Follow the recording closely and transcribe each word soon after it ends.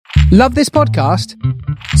Love this podcast?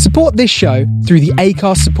 Support this show through the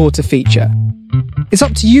Acast supporter feature. It's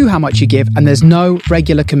up to you how much you give, and there's no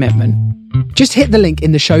regular commitment. Just hit the link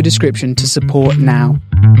in the show description to support now.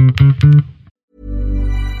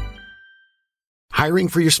 Hiring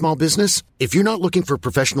for your small business? If you're not looking for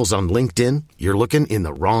professionals on LinkedIn, you're looking in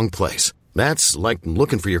the wrong place. That's like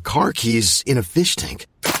looking for your car keys in a fish tank.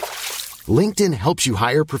 LinkedIn helps you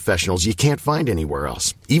hire professionals you can't find anywhere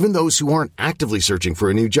else, even those who aren't actively searching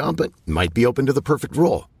for a new job but might be open to the perfect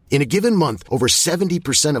role. In a given month, over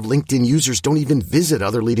 70% of LinkedIn users don't even visit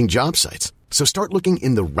other leading job sites. So start looking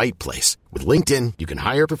in the right place. With LinkedIn, you can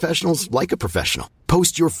hire professionals like a professional.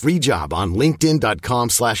 Post your free job on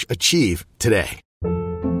linkedin.com/achieve today.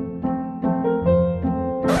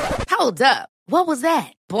 Hold up. What was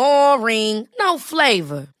that? Boring. No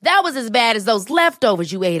flavor. That was as bad as those leftovers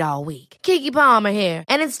you ate all week. Keke Palmer here.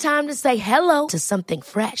 And it's time to say hello to something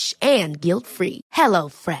fresh and guilt-free. Hello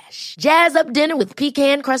Fresh. Jazz up dinner with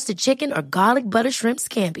pecan-crusted chicken or garlic butter shrimp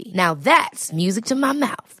scampi. Now that's music to my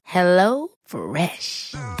mouth. Hello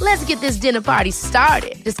Fresh. Let's get this dinner party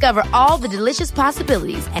started. Discover all the delicious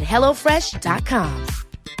possibilities at hellofresh.com.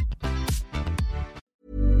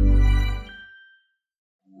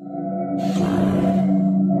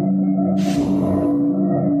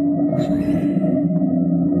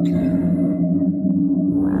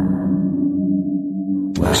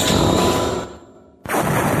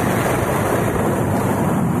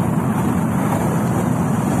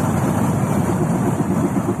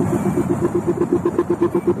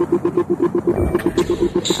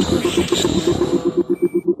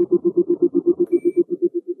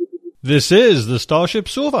 This is the Starship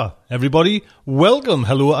Sofa. Everybody, welcome,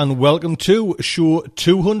 hello, and welcome to show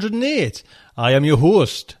 208. I am your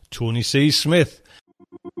host, Tony C. Smith.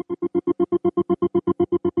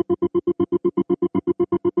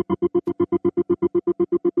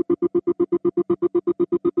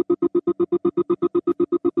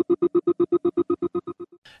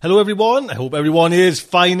 Hello everyone, I hope everyone is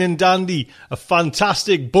fine and dandy. A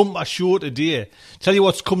fantastic bumper show today. Tell you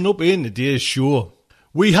what's coming up in today's show.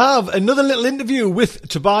 We have another little interview with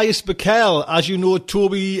Tobias Buckell. As you know,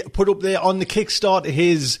 Toby put up there on the Kickstarter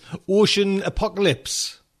his Ocean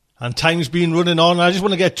Apocalypse. And time's been running on. I just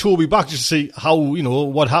want to get Toby back just to see how,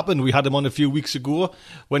 what happened. We had him on a few weeks ago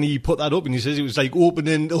when he put that up, and he says it was like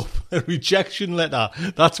opening up a rejection letter.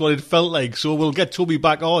 That's what it felt like. So we'll get Toby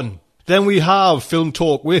back on. Then we have Film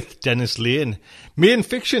Talk with Dennis Lane. Main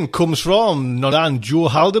fiction comes from Nolan Joe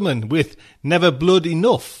Haldeman with Never Blood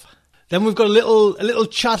Enough. Then we've got a little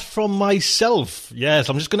chat from myself. Yes,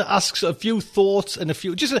 I'm just going to ask a few thoughts and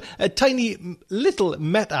just a tiny little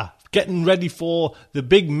meta. Getting ready for the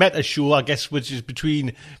big meta show, I guess, which is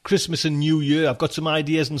between Christmas and New Year. I've got some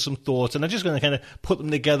ideas and some thoughts, and I'm just going to kind of put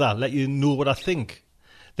them together, let you know what I think.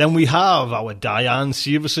 Then we have our Diane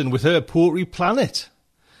Severson with her Poetry Planet.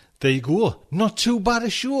 There you go. Not too bad a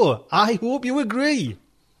show. I hope you agree.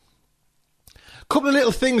 Couple of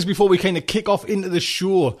little things before we kind of kick off into the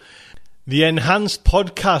show. The enhanced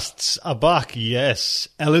podcasts are back, yes.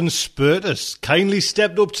 Ellen Spurtus kindly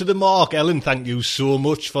stepped up to the mark. Ellen, thank you so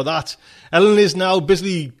much for that. Ellen is now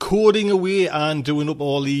busily coding away and doing up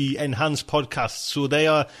all the enhanced podcasts. So they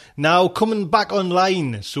are now coming back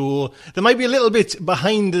online. So they might be a little bit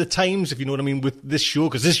behind the times, if you know what I mean, with this show,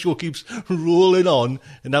 because this show keeps rolling on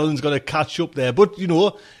and Ellen's got to catch up there. But,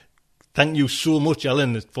 thank you so much,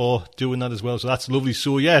 Ellen, for doing that as well. So that's lovely.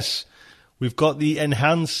 So, yes. We've got the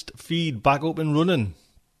enhanced feed back up and running.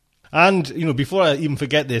 And, before I even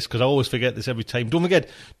forget this, because I always forget this every time, don't forget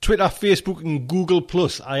Twitter, Facebook and Google+.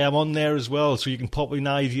 I am on there as well, so you can pop in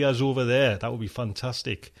ideas over there. That would be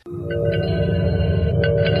fantastic.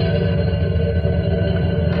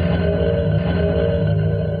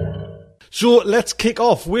 So let's kick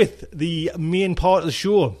off with the main part of the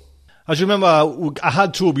show. As you remember, I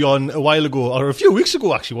had Toby on a while ago, or a few weeks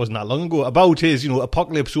ago actually, wasn't that long ago, about his,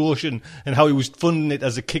 Apocalypse Ocean and how he was funding it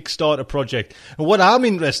as a Kickstarter project. And what I'm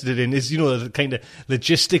interested in is, the kind of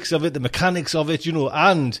logistics of it, the mechanics of it,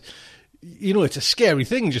 and, it's a scary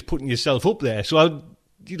thing just putting yourself up there. So,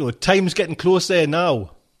 time's getting close there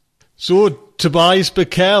now. So, Tobias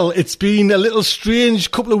Buckell, it's been a little strange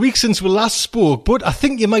couple of weeks since we last spoke, but I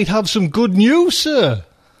think you might have some good news, sir.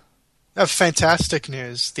 Fantastic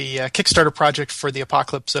news. The Kickstarter project for the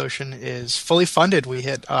Apocalypse Ocean is fully funded. We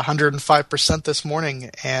hit 105% this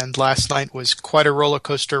morning, and last night was quite a roller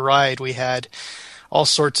coaster ride. We had all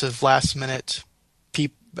sorts of last-minute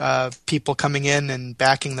people coming in and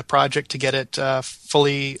backing the project to get it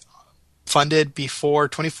fully funded before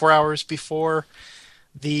 24 hours before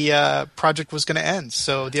the project was going to end.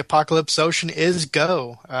 So the Apocalypse Ocean is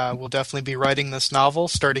go. We'll definitely be writing this novel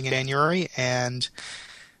starting in January and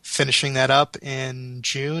finishing that up in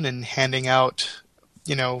June and handing out,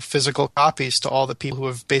 physical copies to all the people who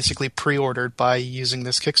have basically pre-ordered by using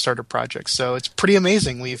this Kickstarter project. So it's pretty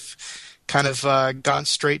amazing. We've kind of gone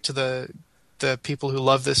straight to the people who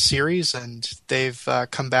love this series, and they've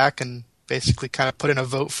come back and basically kind of put in a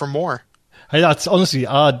vote for more. Hey, that's honestly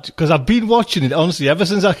odd, because I've been watching it, honestly, ever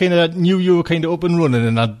since I kind of knew you were kind of up and running,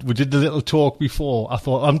 and we did the little talk before. I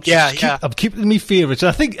thought, I'm keeping my favourites. And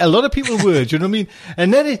I think a lot of people were, do you know what I mean?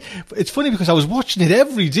 And then it's funny because I was watching it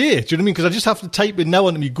every day, do you know what I mean? Because I just have to type in now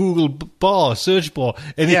onto my Google search bar,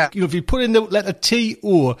 and if you put in the letter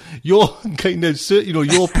T-O, your kind of,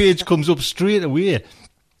 your page comes up straight away.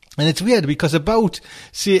 And it's weird because about,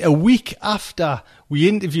 say, a week after we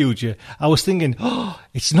interviewed you, I was thinking,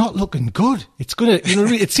 it's not looking good. It's going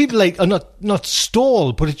to, it seemed like, not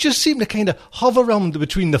stall, but it just seemed to kind of hover around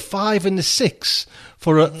between the 5 and the 6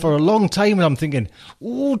 for a long time. And I'm thinking,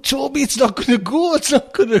 Toby, it's not going to go. It's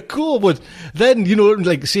not going to go. But then,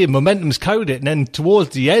 like say, momentum's carried it. And then towards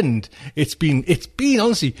the end, it's been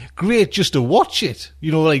honestly great just to watch it.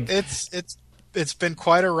 It's been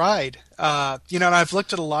quite a ride. And I've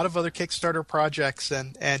looked at a lot of other Kickstarter projects,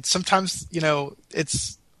 and sometimes,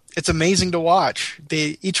 it's amazing to watch.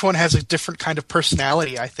 Each one has a different kind of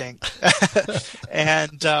personality, I think.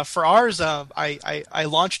 And for ours, I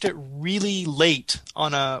launched it really late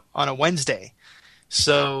on a Wednesday,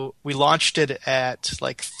 so we launched it at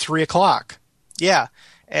like 3:00. Yeah,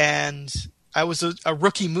 and I was a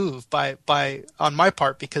rookie move on my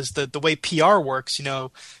part, because the way PR works,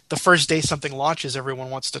 the first day something launches, everyone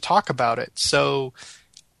wants to talk about it. So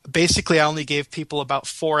basically I only gave people about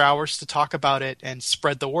 4 hours to talk about it and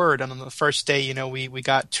spread the word. And on the first day, we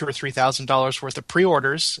got $2,000 or $3,000 worth of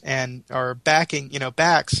pre-orders and our backing,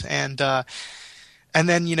 backs. And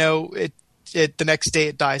then, the next day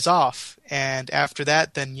it dies off. And after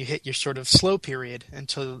that, then you hit your sort of slow period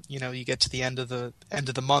until, you get to the end of the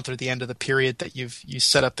month or the end of the period that you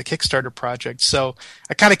set up the Kickstarter project. So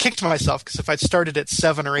I kind of kicked myself, because if I'd started at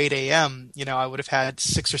 7 or 8 a.m., I would have had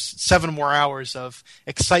 6 or 7 more hours of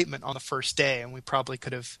excitement on the first day. And we probably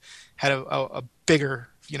could have had a bigger,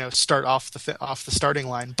 start off the starting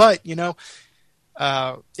line. But,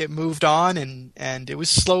 it moved on, and it was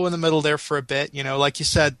slow in the middle there for a bit. Like you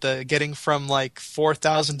said, the getting from like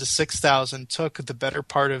 4,000 to 6,000 took the better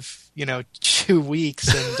part of 2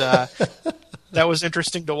 weeks, and that was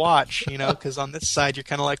interesting to watch. Because on this side you're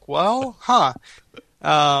kind of like, well, huh.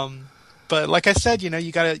 But like I said,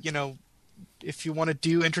 you gotta, if you want to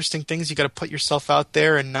do interesting things, you got to put yourself out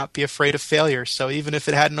there and not be afraid of failure. So even if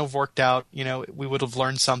it hadn't have worked out, we would have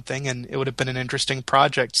learned something, and it would have been an interesting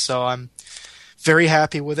project. So I'm very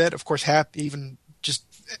happy with it. Of course, even just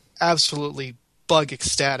absolutely bug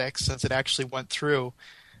ecstatic since it actually went through,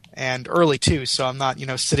 and early too. So I'm not,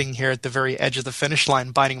 sitting here at the very edge of the finish line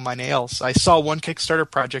biting my nails. I saw one Kickstarter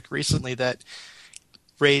project recently that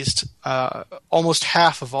raised almost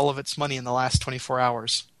half of all of its money in the last 24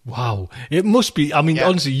 hours. Wow. It must be,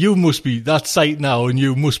 honestly, you must be that site now, and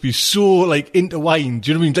you must be so, like, intertwined. Do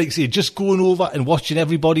you know what I mean? Like, say, just going over and watching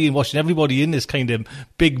everybody in this kind of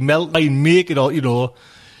big meltdown, make it all,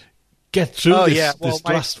 get through this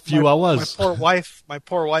last few hours. My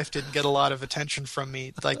poor wife didn't get a lot of attention from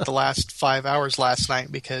me, like, the last 5 hours last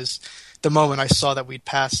night, because the moment I saw that we'd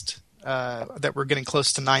passed, that we're getting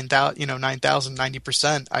close to 9,000,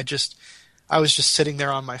 90%, I was just sitting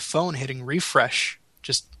there on my phone hitting refresh.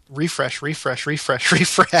 Just refresh,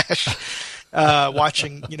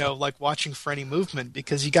 watching, watching for any movement,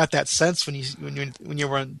 because you got that sense when you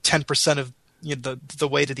were on 10% of the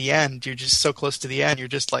way to the end, you're just so close to the end, you're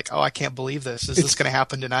just like, oh, I can't believe this. Is this going to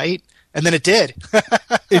happen tonight? And then it did.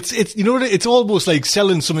 It's it's almost like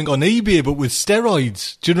selling something on eBay, but with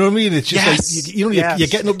steroids. Do you know what I mean? It's just like, you're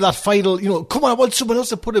getting up that final, come on, I want someone else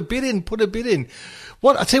to put a bid in.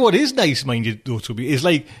 What I tell you what is nice, mind you, though, Toby, is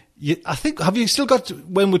like, I think, have you still got,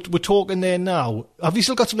 when we're talking there now, have you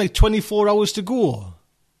still got something like 24 hours to go?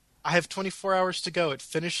 I have 24 hours to go. It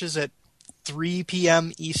finishes at 3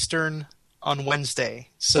 p.m. Eastern on Wednesday.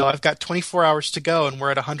 So I've got 24 hours to go, and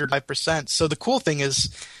we're at 105%. So the cool thing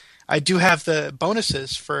is I do have the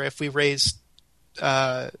bonuses for if we raise,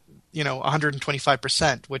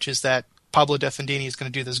 125%, which is that Pablo Defendini is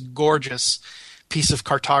going to do this gorgeous piece of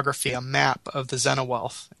cartography, a map of the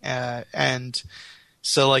Xenowealth. And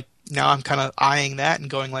so, like, now I'm kind of eyeing that and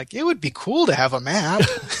going, like, it would be cool to have a map.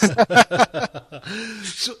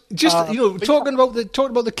 So, just talking about the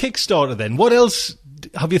Kickstarter, then, what else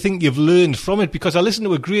have you think you've learned from it? Because I listened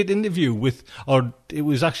to a great interview with, or it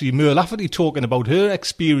was actually Mer Lafferty talking about her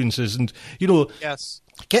experiences, and yes,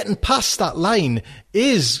 getting past that line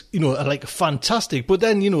is, like fantastic. But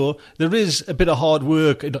then, there is a bit of hard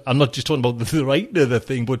work. I'm not just talking about the writing of the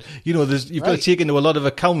thing, but you've got to take into a lot of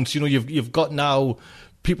accounts. You've got now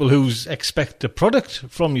people who expect a product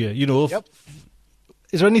from you. Yep.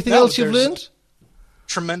 Is there anything else you've learned?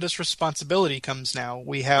 Tremendous responsibility comes now.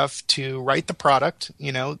 We have to write the product.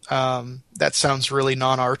 That sounds really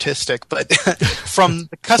non-artistic, but from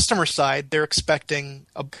the customer side, they're expecting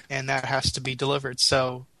and that has to be delivered.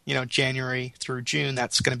 So, January through June,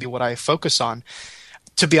 that's going to be what I focus on.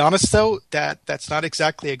 To be honest, though, that's not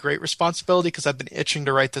exactly a great responsibility because I've been itching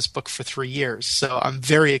to write this book for 3 years. So I'm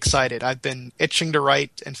very excited. I've been itching to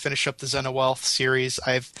write and finish up the Zen of Wealth series.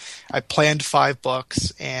 I planned 5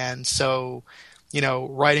 books, and so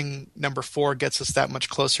writing number 4 gets us that much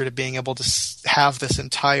closer to being able to have this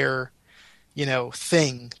entire,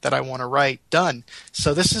 thing that I want to write done.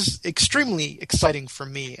 So this is extremely exciting for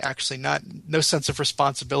me, actually. No sense of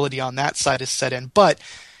responsibility on that side is set in. But,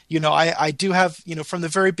 I do have, from the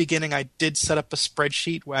very beginning, I did set up a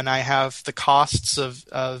spreadsheet when I have the costs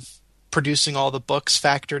of producing all the books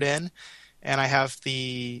factored in. And I have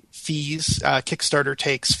the fees. Kickstarter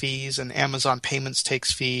takes fees and Amazon Payments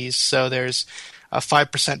takes fees. So there's a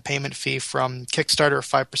 5% payment fee from Kickstarter,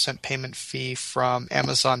 a 5% payment fee from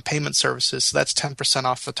Amazon Payment Services. So that's 10%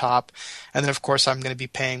 off the top. And then, of course, I'm going to be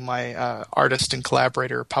paying my artist and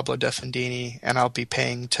collaborator, Pablo Defendini, and I'll be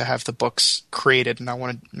paying to have the books created. And I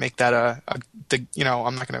want to make that I'm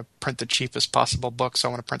not going to print the cheapest possible books. I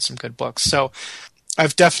want to print some good books. So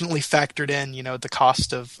I've definitely factored in, the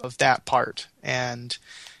cost of that part. And,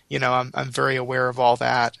 I'm very aware of all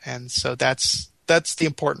that. And so that's the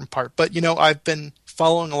important part. But, I've been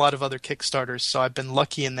following a lot of other Kickstarters, so I've been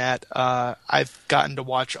lucky in that I've gotten to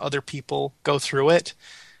watch other people go through it,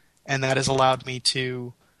 and that has allowed me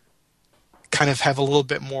to kind of have a little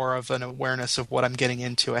bit more of an awareness of what I'm getting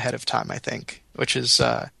into ahead of time, I think, which is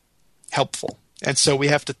helpful. And so we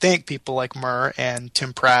have to thank people like Mer and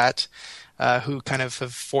Tim Pratt, who kind of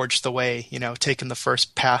have forged the way, taken the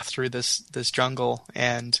first path through this jungle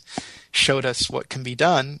and showed us what can be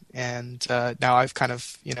done. And now I've kind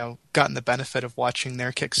of, gotten the benefit of watching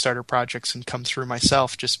their Kickstarter projects and come through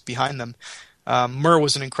myself just behind them. Mer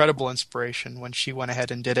was an incredible inspiration when she went ahead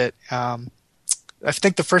and did it. I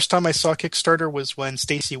think the first time I saw Kickstarter was when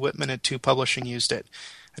Stacy Whitman at 2 Publishing used it.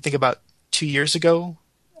 I think about 2 years ago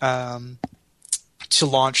to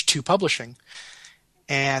launch 2 Publishing.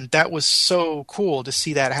 And that was so cool to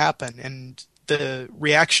see that happen. And the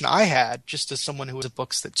reaction I had, just as someone who was the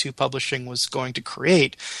books that 2 Publishing was going to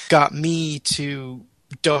create, got me to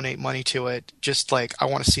donate money to it. Just like, I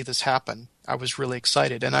want to see this happen. I was really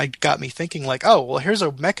excited. And it got me thinking like, oh, well, here's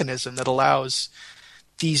a mechanism that allows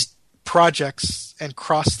these projects and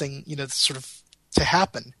cross-thing, sort of to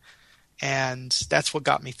happen. And that's what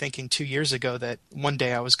got me thinking 2 years ago that one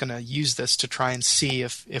day I was going to use this to try and see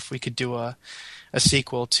if we could do a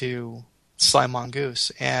sequel to Sly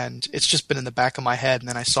Mongoose. And it's just been in the back of my head. And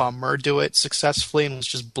then I saw Mer do it successfully and was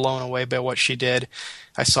just blown away by what she did.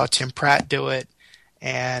 I saw Tim Pratt do it.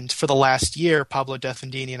 And for the last year, Pablo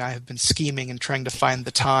Defendini and I have been scheming and trying to find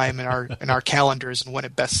the time in our calendars and when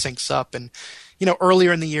it best syncs up. And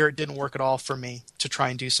earlier in the year, it didn't work at all for me to try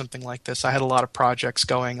and do something like this. I had a lot of projects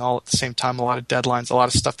going all at the same time, a lot of deadlines, a lot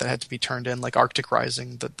of stuff that had to be turned in, like Arctic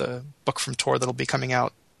Rising, the book from Tor that'll be coming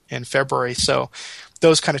out in February. So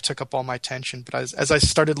those kind of took up all my attention. But as I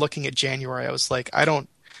started looking at January, I was like, I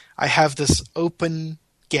have this open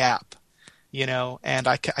gap, and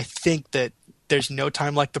I think that there's no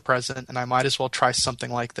time like the present, and I might as well try something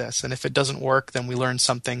like this. And if it doesn't work, then we learn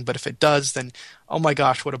something. But if it does, then, oh my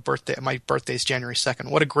gosh, what a birthday. My birthday is January 2nd.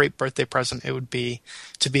 What a great birthday present it would be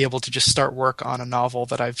to be able to just start work on a novel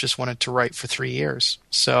that I've just wanted to write for 3 years.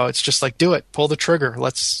 So it's just like, do it. Pull the trigger.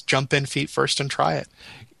 Let's jump in feet first and try it.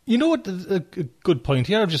 You know what? A good point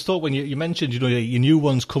here. I've just thought when you mentioned, your new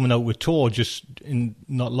one's coming out with Tor just in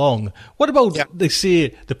not long. What about, they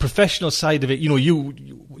say, the professional side of it?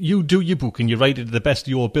 You do your book and you write it to the best of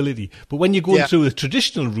your ability. But when you're going through the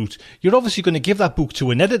traditional route, you're obviously going to give that book to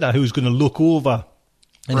an editor who's going to look over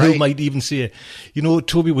and who might even say,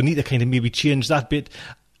 Toby, we need to kind of maybe change that bit.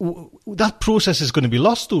 That process is going to be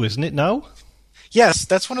lost, though, isn't it now? Yes,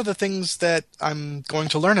 that's one of the things that I'm going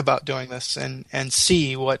to learn about doing this and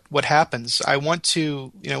see what happens. I want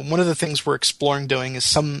to, one of the things we're exploring doing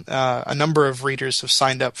is a number of readers have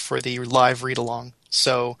signed up for the live read along.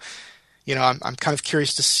 So, I'm kind of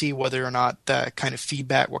curious to see whether or not what kind of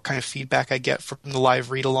feedback I get from the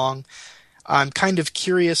live read along. I'm kind of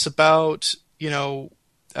curious about,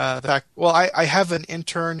 I have an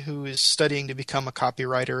intern who is studying to become a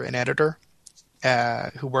copywriter and editor,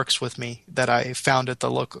 who works with me that I found at a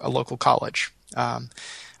local college.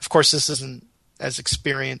 Of course, this isn't as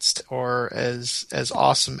experienced or as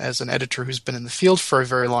awesome as an editor who's been in the field for a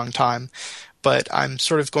very long time, but I'm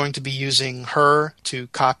sort of going to be using her to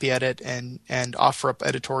copy edit and offer up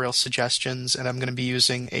editorial suggestions, and I'm going to be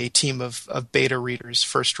using a team of beta readers,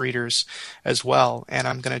 first readers as well, and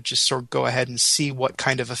I'm going to just sort of go ahead and see what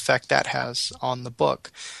kind of effect that has on the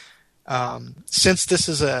book. Since this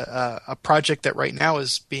is a project that right now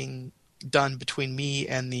is being done between me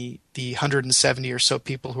and the 170 or so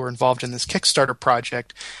people who are involved in this Kickstarter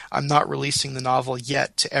project, I'm not releasing the novel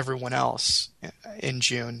yet to everyone else in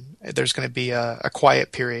June. There's going to be a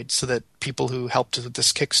quiet period so that people who helped with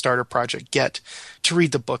this Kickstarter project get to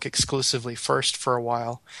read the book exclusively first for a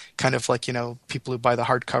while, kind of like, people who buy the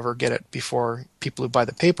hardcover get it before people who buy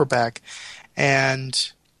the paperback.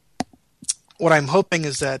 And what I'm hoping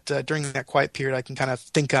is that during that quiet period, I can kind of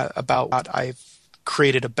think about what I've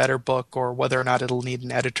created a better book, or whether or not it'll need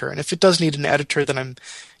an editor. And if it does need an editor, then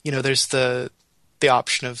there's the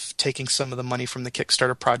option of taking some of the money from the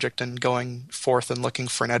Kickstarter project and going forth and looking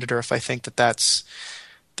for an editor if I think it's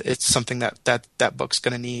something that book's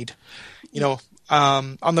going to need.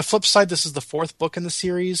 On the flip side, this is the fourth book in the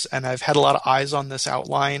series, and I've had a lot of eyes on this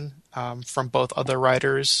outline from both other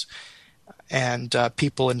writers and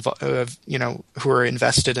people who are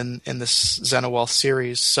invested in this Xenowealth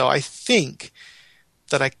series. So I think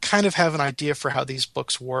that I kind of have an idea for how these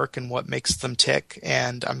books work and what makes them tick,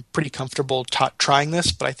 and I'm pretty comfortable trying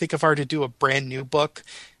this. But I think if I were to do a brand new book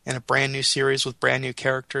and a brand new series with brand new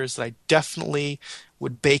characters, that I definitely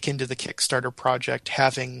would bake into the Kickstarter project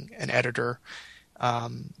having an editor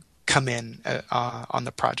come in on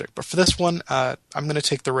the project. But for this one, I'm going to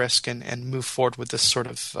take the risk and move forward with this sort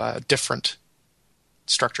of different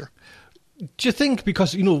structure. Do you think,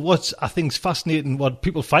 because, what I think is fascinating, what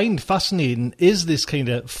people find fascinating is this kind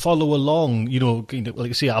of follow along, like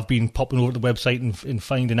I say, I've been popping over to the website and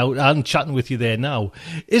finding out and chatting with you there now.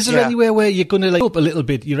 Is there anywhere where you're going to up a little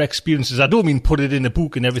bit your experiences? I don't mean put it in a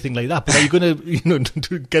book and everything like that, but are you going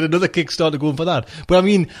to get another Kickstarter going for that? But I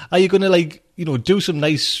mean, are you going to do some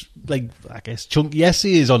nice, I guess, chunky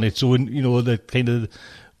essays on it? So, the kind of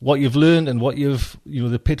what you've learned and what you've,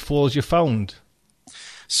 the pitfalls you found?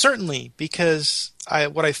 Certainly, because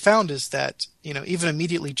what I found is that, even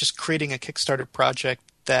immediately just creating a Kickstarter project,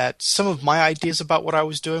 that some of my ideas about what I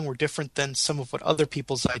was doing were different than some of what other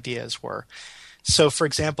people's ideas were. So, for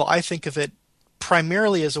example, I think of it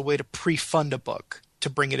primarily as a way to pre-fund a book, to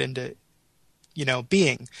bring it into,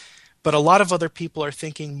 being. But a lot of other people are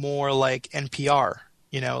thinking more like NPR,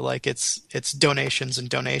 like it's donations and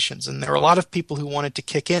donations. And there are a lot of people who wanted to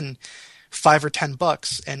kick in $5 or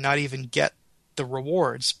 $10 and not even get the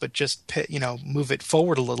rewards, but just move it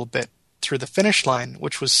forward a little bit through the finish line,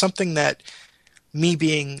 which was something that, me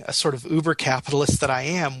being a sort of uber capitalist that I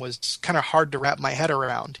am, was kind of hard to wrap my head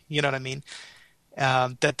around. You know what I mean?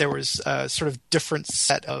 That there was a sort of different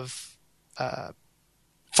set of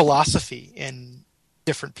philosophy in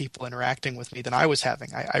different people interacting with me than I was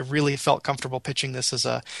having. I really felt comfortable pitching this as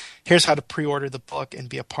here's how to pre-order the book and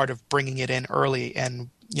be a part of bringing it in early. And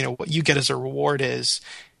what you get as a reward is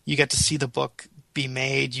you get to see the book be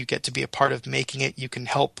made. You get to be a part of making it. You can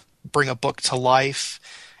help bring a book to life,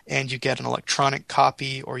 and you get an electronic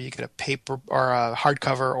copy, or you get a paper or a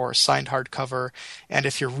hardcover or a signed hardcover. And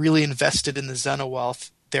if you're really invested in the Xenowealth,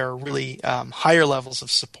 there are really higher levels of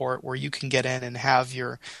support where you can get in and have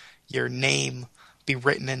your name be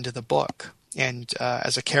written into the book, and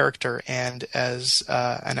as a character, and as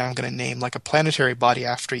and I'm going to name like a planetary body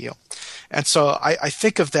after you. And so I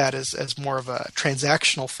think of that as more of a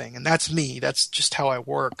transactional thing, and that's me. That's just how I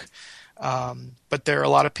work. But there are a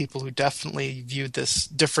lot of people who definitely viewed this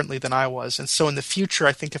differently than I was. And so in the future,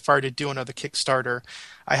 I think if I were to do another Kickstarter,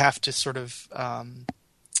 I have to sort of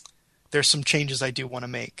there's some changes I do want to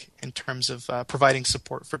make in terms of providing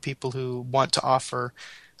support for people who want to offer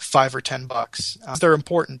 $5 or $10. They're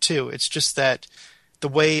important too. It's just that the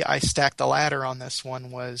way I stacked the ladder on this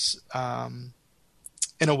one was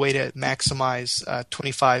in a way to maximize $25,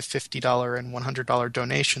 $50, and $100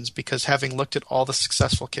 donations, because having looked at all the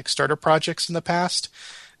successful Kickstarter projects in the past,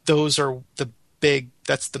 those are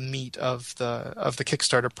that's the meat of the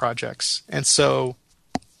Kickstarter projects. And so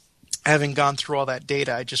having gone through all that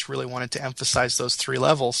data, I just really wanted to emphasize those three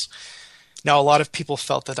levels. Now, a lot of people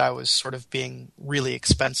felt that I was sort of being really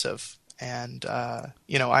expensive, and I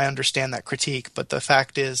understand that critique, but the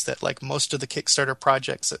fact is that, like most of the Kickstarter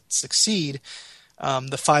projects that succeed,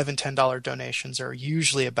 the $5 and $10 donations are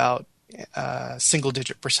usually about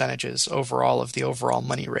single-digit percentages overall of the overall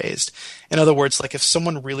money raised. In other words, like if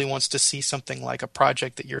someone really wants to see something like a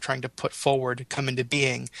project that you're trying to put forward come into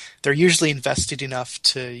being, they're usually invested enough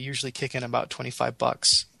to usually kick in about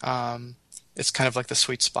 $25. It's kind of like the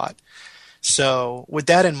sweet spot. So with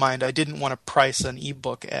that in mind, I didn't want to price an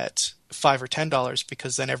ebook at $5 or $10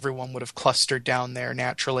 because then everyone would have clustered down there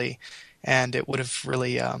naturally, and it would have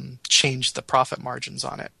really changed the profit margins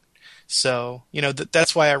on it. So,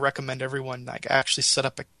 that's why I recommend everyone like actually set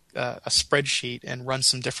up a spreadsheet and run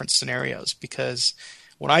some different scenarios, because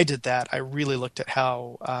when I did that, I really looked at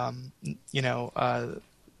how,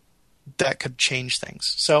 that could change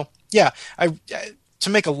things. So, yeah, to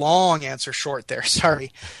make a long answer short there,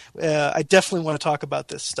 sorry, I definitely want to talk about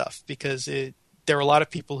this stuff because there are a lot of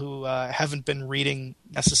people who haven't been reading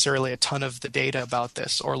necessarily a ton of the data about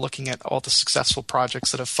this or looking at all the successful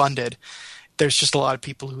projects that have funded. There's just a lot of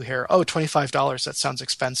people who hear, oh, $25, that sounds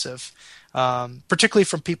expensive, particularly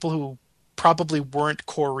from people who probably weren't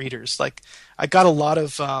core readers. Like I got a lot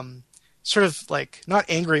of sort of like not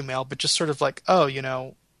angry mail, but just sort of like, oh,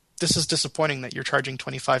 this is disappointing that you're charging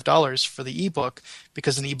 $25 for the ebook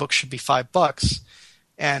because an ebook should be $5.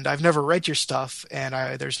 And I've never read your stuff, and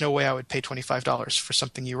there's no way I would pay $25 for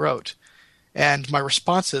something you wrote. And my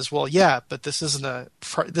response is, well, yeah, but this isn't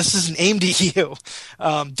aimed at you.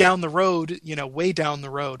 Down the road, way down the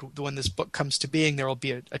road, when this book comes to being, there will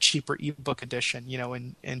be a cheaper ebook edition,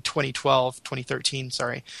 in 2013,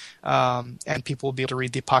 and people will be able to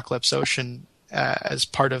read The Apocalypse Ocean as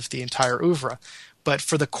part of the entire oeuvre. But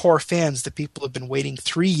for the core fans, the people who have been waiting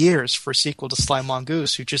 3 years for a sequel to Sly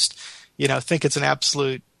Mongoose, who just, think it's an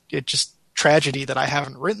absolute, tragedy that I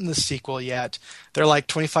haven't written the sequel yet. They're like,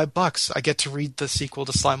 $25. I get to read the sequel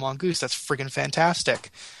to Sly Mongoose. That's friggin'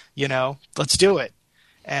 fantastic. Let's do it.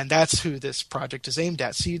 And that's who this project is aimed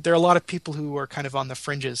at. See, there are a lot of people who are kind of on the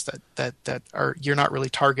fringes that are you're not really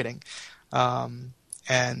targeting, and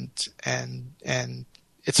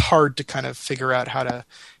it's hard to kind of figure out how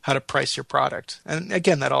to price your product. And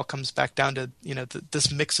again, that all comes back down to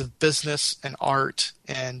this mix of business and art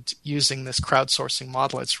and using this crowdsourcing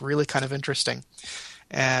model. It's really kind of interesting,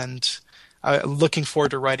 and I'm looking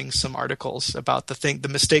forward to writing some articles about the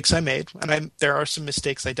mistakes I made. And there are some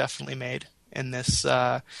mistakes I definitely made in this,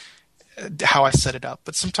 how I set it up.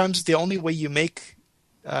 But sometimes the only way you make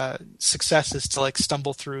success is to like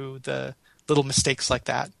stumble through the little mistakes like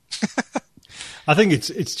that. I think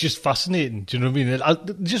it's just fascinating. Do you know what I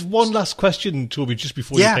mean? Just one last question, Toby, just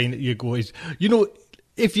before you go is,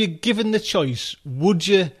 if you're given the choice, would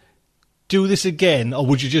you do this again, or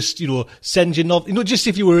would you just, send your novel, just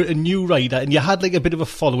if you were a new writer and you had like a bit of a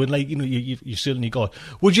following, like, you certainly got,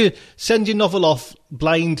 would you send your novel off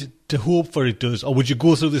blind to hope for it does, or would you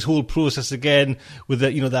go through this whole process again with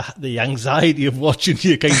the anxiety of watching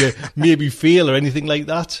you kind of maybe fail or anything like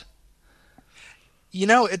that?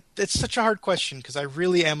 It's such a hard question because I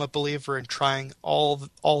really am a believer in trying all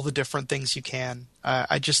the different things you can.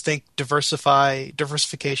 I just think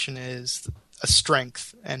diversification is a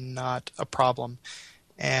strength and not a problem.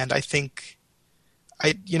 And I think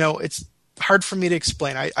it's hard for me to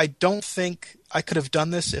explain. I don't think I could have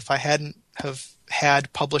done this if I hadn't have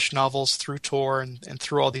had published novels through Tor and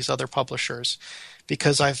through all these other publishers,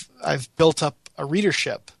 because I've built up a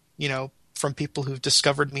readership, from people who've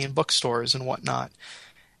discovered me in bookstores and whatnot.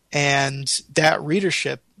 And that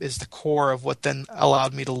readership is the core of what then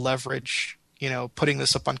allowed me to leverage, putting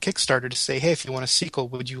this up on Kickstarter to say, hey, if you want a sequel,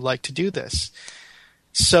 would you like to do this?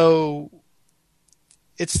 So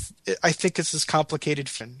I think it's this complicated.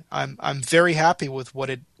 I'm very happy with what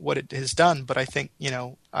it has done, but I think,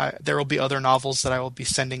 there will be other novels that I will be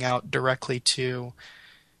sending out directly to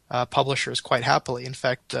publishers quite happily. In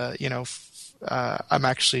fact, I'm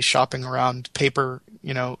actually shopping around paper,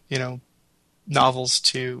 novels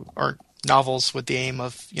with the aim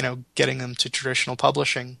of, getting them to traditional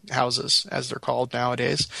publishing houses, as they're called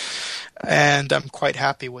nowadays. And I'm quite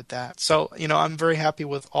happy with that. So, I'm very happy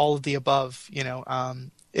with all of the above.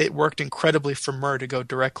 It worked incredibly for Mer to go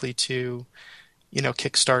directly to,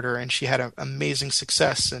 Kickstarter, and she had an amazing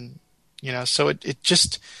success. And, so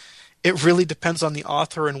it really depends on the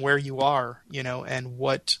author and where you are, and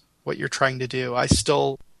what you're trying to do. I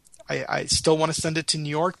still want to send it to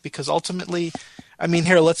New York because ultimately,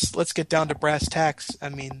 let's get down to brass tacks.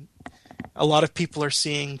 A lot of people are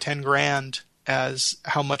seeing 10 grand as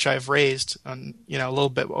how much I've raised on, a little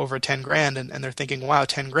bit over 10 grand, and they're thinking, wow,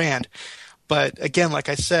 10 grand. But again, like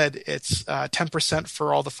I said, it's 10%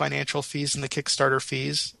 for all the financial fees and the Kickstarter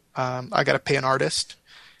fees. I got to pay an artist,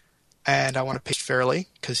 and I want to pay fairly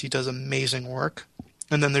because he does amazing work.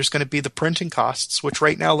 And then there's going to be the printing costs, which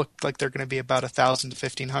right now look like they're going to be about $1,000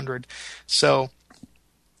 to $1,500. So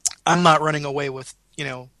I'm not running away with,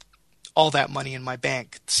 all that money in my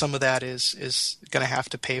bank. Some of that is going to have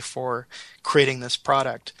to pay for creating this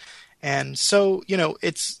product. And so,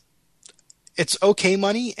 it's okay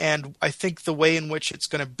money, and I think the way in which it's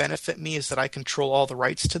going to benefit me is that I control all the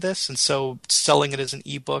rights to this, and so selling it as an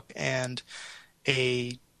ebook and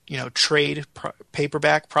a trade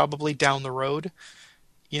paperback probably down the road,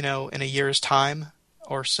 in a year's time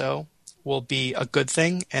or so, will be a good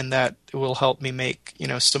thing, and that it will help me make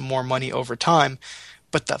some more money over time.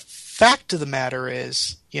 But the fact of the matter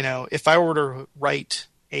is, if I were to write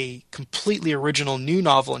a completely original new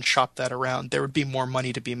novel and shop that around, there would be more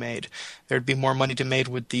money to be made. There would be more money to be made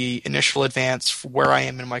with the initial advance for where I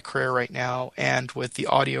am in my career right now, and with the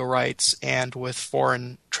audio rights and with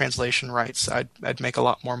foreign translation rights. I'd make a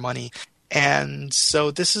lot more money. And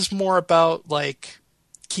so this is more about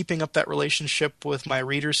keeping up that relationship with my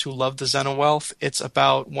readers who love the Xenowealth. It's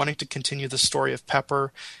about wanting to continue the story of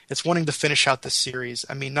Pepper. It's wanting to finish out the series.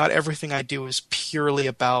 I mean, not everything I do is purely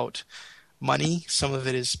about money. Some of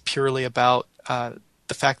it is purely about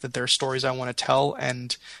the fact that there are stories I want to tell,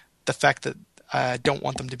 and the fact that I don't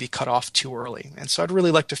want them to be cut off too early. And so I'd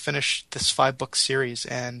really like to finish this 5-book series,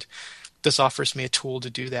 and this offers me a tool to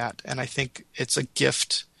do that. And I think it's a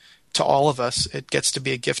gift to all of us. It gets to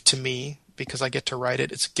be a gift to me because I get to write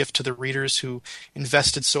it. It's a gift to the readers who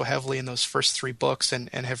invested so heavily in those first 3 books and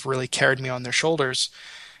have really carried me on their shoulders.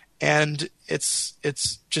 And it's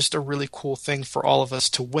just a really cool thing for all of us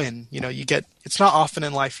to win. It's not often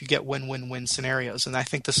in life you get win-win-win scenarios, and I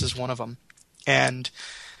think this is one of them. And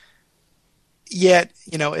yet,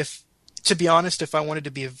 to be honest, if I wanted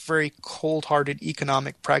to be a very cold-hearted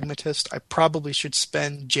economic pragmatist, I probably should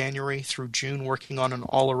spend January through June working on an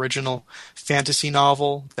all-original fantasy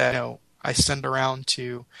novel that I send around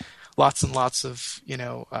to lots and lots of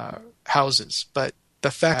houses. But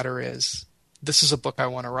the fact of the matter is, this is a book I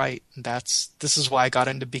want to write. And this is why I got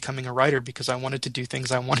into becoming a writer, because I wanted to do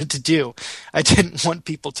things I wanted to do. I didn't want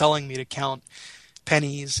people telling me to count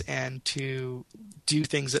pennies and to do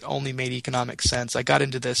things that only made economic sense. I got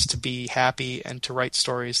into this to be happy and to write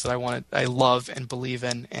stories that I love and believe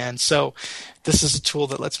in. And so this is a tool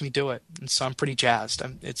that lets me do it. And so I'm pretty jazzed.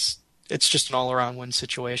 It's just an all-around win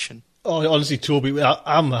situation. Oh, honestly, Toby,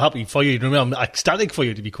 I'm happy for you. I'm ecstatic for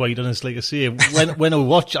you, to be quite honest. Like I say, when I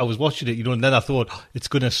was watching it, and then I thought it's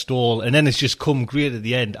going to stall, and then it's just come great at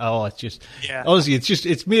the end. Oh, it's just, honestly,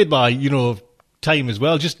 it's made by time as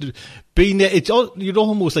well. Just being there, it's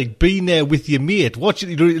almost like being there with your mate,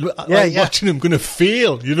 watching, watching him going to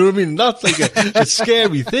fail. You know what I mean? That's like a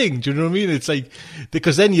scary thing. Do you know what I mean? It's like,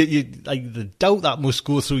 because then you like the doubt that must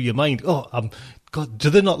go through your mind. Oh, God, do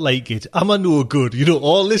they not like it? Am I no good?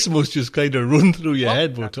 All this must just kind of run through your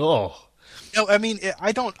head, but I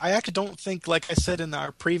actually don't think, like I said in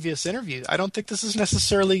our previous interview, I don't think this is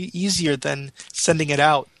necessarily easier than sending it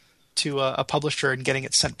out to a publisher and getting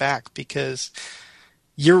it sent back, because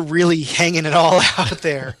you're really hanging it all out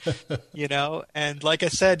there, and like I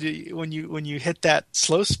said, when you hit that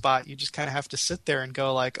slow spot, you just kind of have to sit there and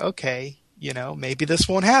go like, okay, maybe this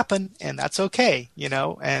won't happen, and that's okay,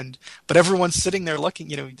 but everyone's sitting there looking,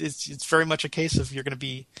 it's very much a case of you're going to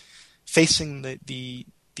be facing the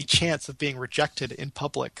chance of being rejected in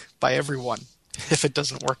public by everyone if it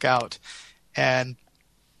doesn't work out. And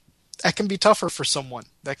that can be tougher for someone.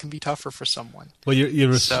 Well,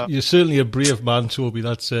 you're certainly a brave man, Toby.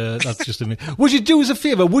 That's just amazing. Would you do us a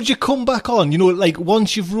favour? Would you come back on?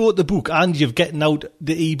 Once you've wrote the book and you've getting out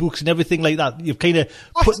the ebooks and everything like that, you've kind of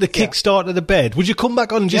put the Kickstarter to bed. Would you come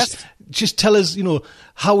back on and just tell us,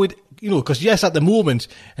 how it, because yes, at the moment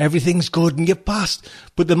everything's good and you've passed,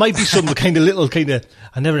 but there might be some kind of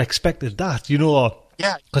I never expected that,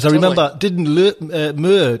 Yeah, because I remember, didn't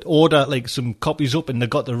Merd order some copies up, and they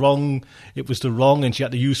got it was the wrong, and she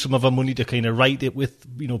had to use some of her money to kind of write it with,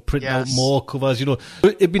 print out more covers,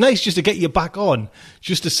 But it'd be nice just to get you back on,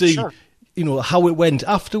 just to see, how it went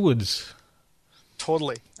afterwards.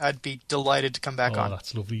 Totally. I'd be delighted to come back on.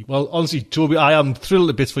 That's lovely. Well, honestly, Toby, I am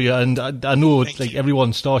thrilled a bit for you, and I know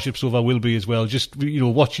everyone Starship Sofa will be as well. Just,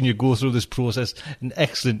 watching you go through this process, and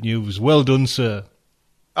excellent news. Well done, sir.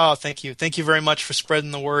 Oh, thank you. Thank you very much for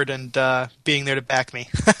spreading the word and being there to back me.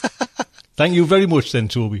 Thank you very much then,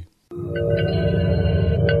 Toby.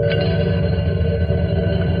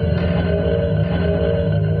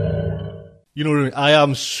 I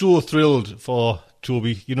am so thrilled for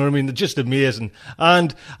Toby. Just amazing.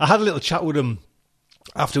 And I had a little chat with him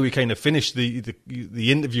after we kind of finished the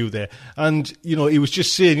interview there. And, he was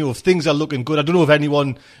just saying, if things are looking good, I don't know if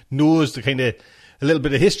anyone knows the kind of a little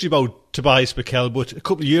bit of history about Tobias Buckell, but a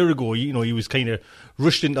couple of years ago, he was kind of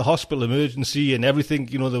rushed into hospital emergency and everything.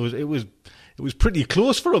 It was pretty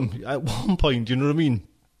close for him at one point. You know what I mean?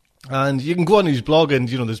 And you can go on his blog and,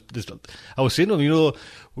 I was saying to him,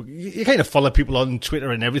 you kind of follow people on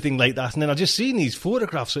Twitter and everything like that. And then I just seen these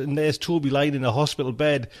photographs and there's Toby lying in a hospital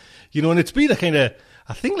bed, and it's been a kind of,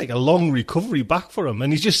 I think, like a long recovery back for him.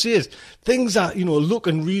 And he just says things are,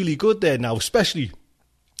 looking really good there now, especially,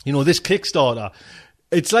 this Kickstarter.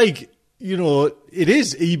 It's like, it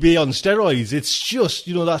is eBay on steroids. It's just,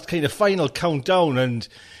 that kind of final countdown and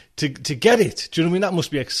to get it. Do you know what I mean? That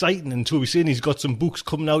must be exciting. And Toby's saying he's got some books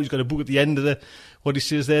coming out. He's got a book at the end of the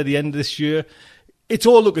end of this year. It's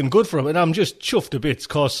all looking good for him. And I'm just chuffed to bits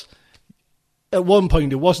because at one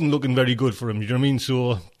point it wasn't looking very good for him. You know what I mean?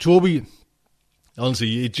 So Toby,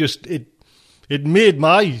 honestly, it made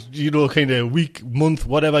my, kind of week, month,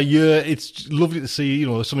 whatever year. It's lovely to see,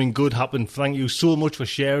 something good happen. Thank you so much for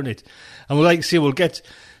sharing it. And we'd like to say we'll get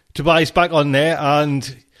Tobias back on there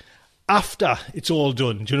and after it's all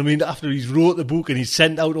done, do you know what I mean? After he's wrote the book and he's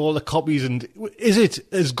sent out all the copies, and is it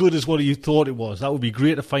as good as what you thought it was? That would be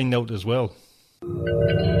great to find out as well.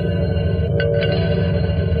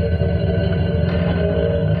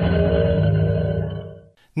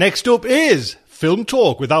 Next up is Film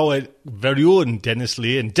Talk with our very own Dennis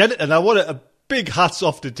Lane. And I want a big hats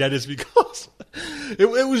off to Dennis because it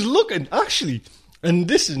was looking, actually, and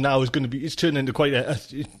this is now it's turned into quite a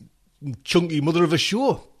chunky mother of a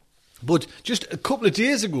show. But just a couple of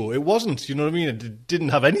days ago, it wasn't, you know what I mean? It didn't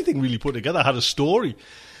have anything really put together. I had a story,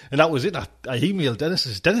 and that was it. I emailed Dennis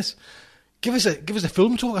and said, Dennis, give us a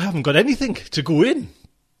film talk. I haven't got anything to go in.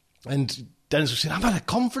 And Dennis was saying, I'm at a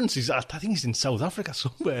conference. I think he's in South Africa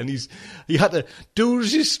somewhere, and he had to do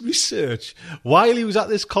his research while he was at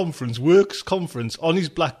this works conference on his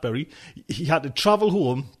BlackBerry. He had to travel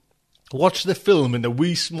home, watch the film in the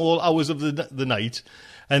wee small hours of the night,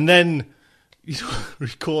 and then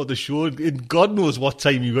record the show. And God knows what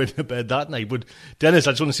time you went to bed that night. But Dennis,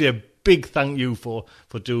 I just want to say a big thank you for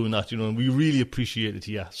doing that, and we really appreciate it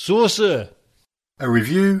here. So, sir. A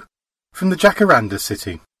review from the Jacaranda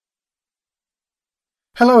City.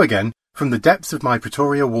 Hello again from the depths of my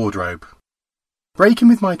Pretoria wardrobe. Breaking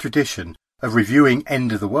with my tradition of reviewing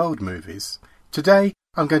end-of-the-world movies, today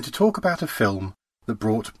I'm going to talk about a film that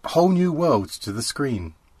brought whole new worlds to the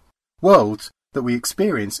screen. Worlds that we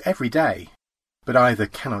experience every day, but either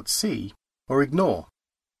cannot see or ignore.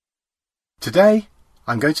 Today,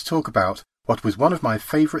 I'm going to talk about what was one of my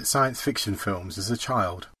favourite science fiction films as a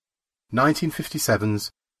child,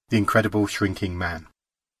 1957's The Incredible Shrinking Man.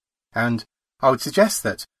 And I would suggest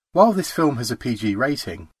that, while this film has a PG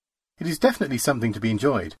rating, it is definitely something to be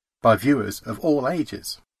enjoyed by viewers of all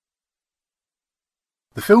ages.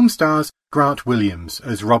 The film stars Grant Williams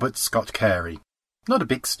as Robert Scott Carey. Not a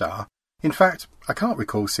big star. In fact, I can't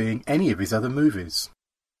recall seeing any of his other movies.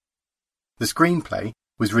 The screenplay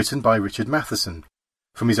was written by Richard Matheson,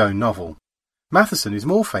 from his own novel. Matheson is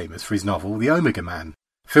more famous for his novel The Omega Man,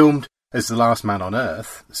 filmed as The Last Man on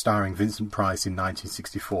Earth, starring Vincent Price in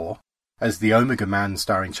 1964, as The Omega Man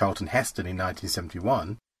starring Charlton Heston in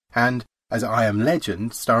 1971, and as I Am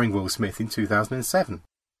Legend starring Will Smith in 2007.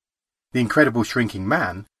 The Incredible Shrinking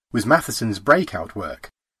Man was Matheson's breakout work,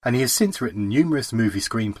 and he has since written numerous movie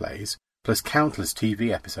screenplays, plus countless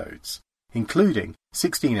TV episodes, including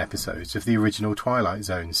 16 episodes of the original Twilight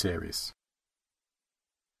Zone series.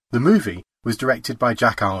 The movie was directed by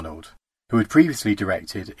Jack Arnold, who had previously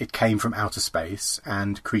directed It Came from Outer Space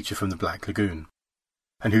and Creature from the Black Lagoon,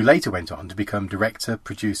 and who later went on to become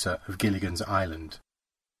director-producer of Gilligan's Island.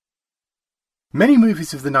 Many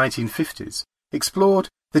movies of the 1950s explored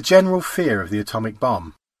the general fear of the atomic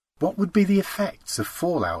bomb. What would be the effects of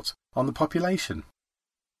fallout on the population?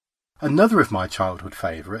 Another of my childhood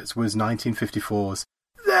favourites was 1954's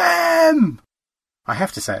Them! I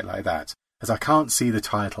have to say it like that, as I can't see the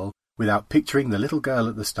title without picturing the little girl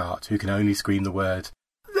at the start who can only scream the word,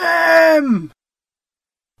 Them!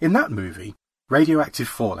 In that movie, radioactive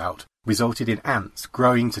fallout resulted in ants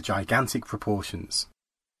growing to gigantic proportions.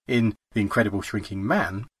 In The Incredible Shrinking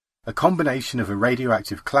Man, a combination of a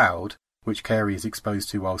radioactive cloud, which Carey is exposed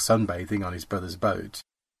to while sunbathing on his brother's boat,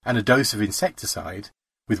 and a dose of insecticide,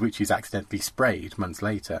 with which he's accidentally sprayed months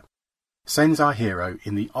later, sends our hero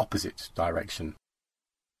in the opposite direction.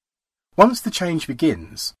 Once the change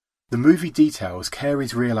begins, the movie details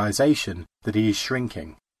Carey's realization that he is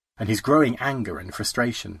shrinking, and his growing anger and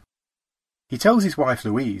frustration. He tells his wife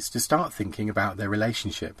Louise to start thinking about their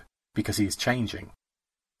relationship, because he is changing,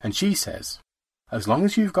 and she says, "As long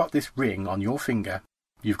as you've got this ring on your finger,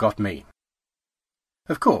 you've got me."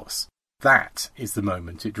 Of course, That is the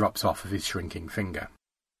moment it drops off of his shrinking finger.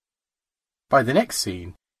 By the next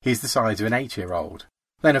scene, he is the size of an 8-year-old,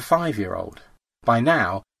 then a 5-year-old. By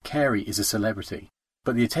now, Carey is a celebrity,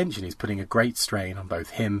 but the attention is putting a great strain on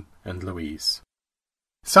both him and Louise.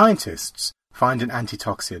 Scientists find an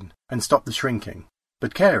antitoxin and stop the shrinking,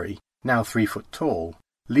 but Carey, now 3 foot tall,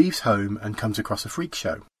 leaves home and comes across a freak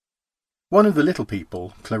show. One of the little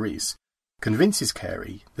people, Clarice, convinces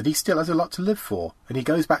Carey that he still has a lot to live for, and he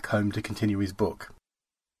goes back home to continue his book.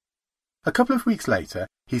 A couple of weeks later,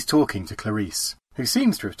 he's talking to Clarice, who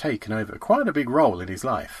seems to have taken over quite a big role in his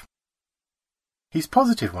life. He's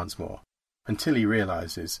positive once more, until he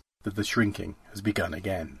realises that the shrinking has begun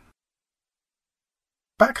again.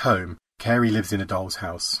 Back home, Carey lives in a doll's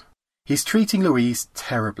house. He's treating Louise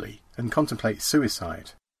terribly and contemplates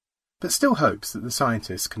suicide, but still hopes that the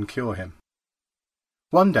scientists can cure him.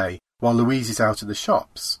 One day, while Louise is out at the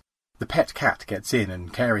shops, the pet cat gets in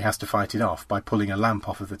and Carey has to fight it off by pulling a lamp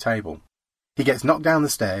off of the table. He gets knocked down the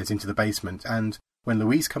stairs into the basement and, when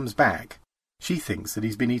Louise comes back, she thinks that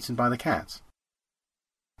he's been eaten by the cat.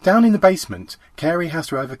 Down in the basement, Carey has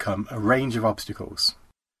to overcome a range of obstacles.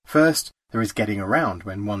 First, there is getting around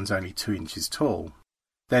when one's only 2 inches tall.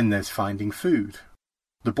 Then there's finding food.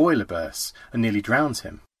 The boiler bursts and nearly drowns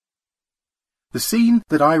him. The scene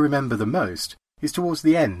that I remember the most is towards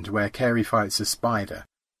the end where Carey fights a spider,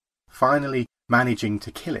 finally managing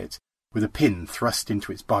to kill it with a pin thrust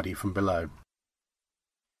into its body from below.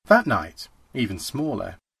 That night, even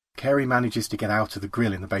smaller, Carey manages to get out of the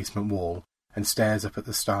grill in the basement wall and stares up at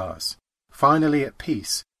the stars, finally at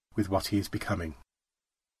peace with what he is becoming.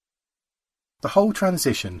 The whole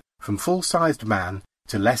transition from full-sized man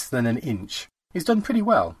to less than an inch is done pretty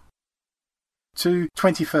well. To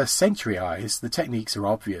 21st century eyes, the techniques are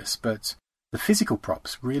obvious, but the physical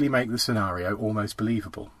props really make the scenario almost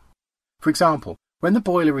believable. For example, when the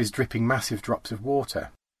boiler is dripping massive drops of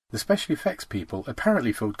water, the special effects people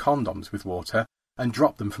apparently filled condoms with water and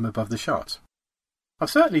dropped them from above the shot. I've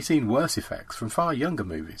certainly seen worse effects from far younger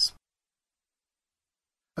movies.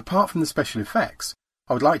 Apart from the special effects,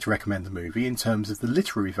 I would like to recommend the movie in terms of the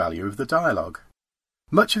literary value of the dialogue.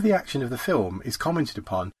 Much of the action of the film is commented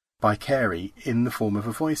upon by Carey in the form of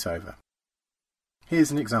a voiceover.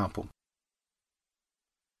 Here's an example.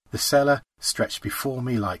 The cellar stretched before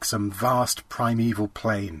me like some vast primeval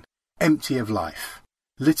plain, empty of life,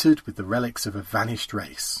 littered with the relics of a vanished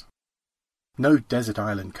race. No desert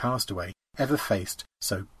island castaway ever faced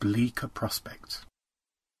so bleak a prospect.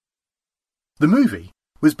 The movie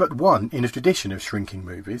was but one in a tradition of shrinking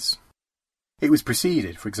movies. It was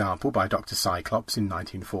preceded, for example, by Dr. Cyclops in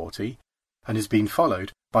 1940, and has been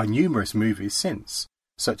followed by numerous movies since,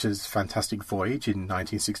 such as Fantastic Voyage in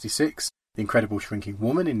 1966, The Incredible Shrinking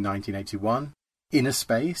Woman in 1981, Inner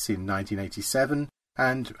Space in 1987,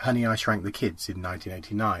 and Honey, I Shrank the Kids in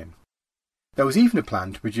 1989. There was even a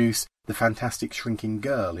plan to produce The Fantastic Shrinking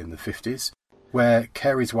Girl in the 50s, where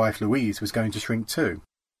Carey's wife Louise was going to shrink too,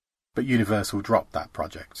 but Universal dropped that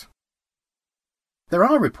project. There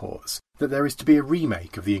are reports that there is to be a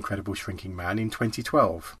remake of The Incredible Shrinking Man in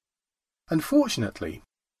 2012. Unfortunately,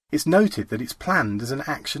 it's noted that it's planned as an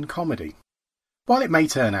action comedy. While it may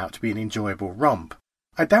turn out to be an enjoyable romp,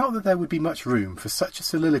 I doubt that there would be much room for such a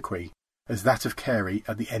soliloquy as that of Carey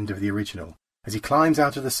at the end of the original, as he climbs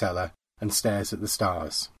out of the cellar and stares at the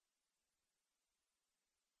stars.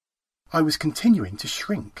 I was continuing to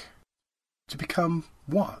shrink. To become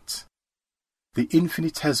what? The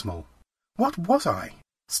infinitesimal. What was I?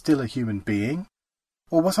 Still a human being?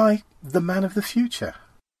 Or was I the man of the future?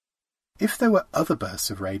 If there were other bursts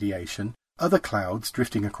of radiation, other clouds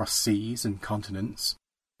drifting across seas and continents,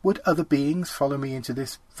 would other beings follow me into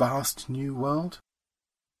this vast new world?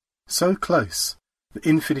 So close, the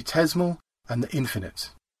infinitesimal and the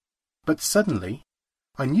infinite. But suddenly,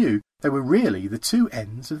 I knew they were really the two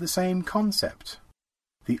ends of the same concept.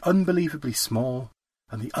 The unbelievably small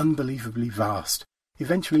and the unbelievably vast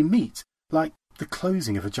eventually meet like the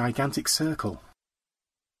closing of a gigantic circle.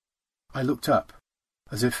 I looked up,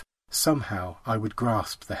 as if somehow I would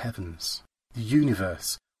grasp the heavens, the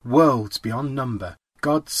universe, worlds beyond number,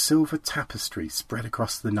 God's silver tapestry spread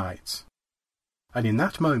across the night. And in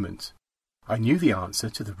that moment, I knew the answer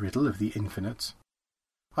to the riddle of the infinite.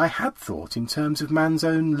 I had thought in terms of man's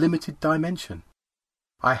own limited dimension.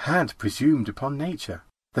 I had presumed upon nature,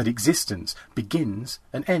 that existence begins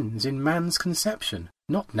and ends in man's conception,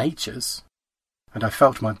 not nature's. And I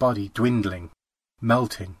felt my body dwindling,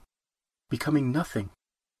 melting, becoming nothing.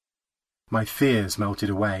 My fears melted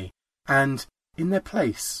away, and in their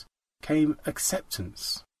place came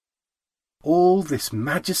acceptance. All this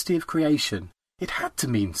majesty of creation, it had to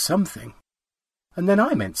mean something. And then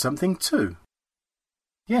I meant something too.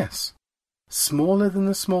 Yes, smaller than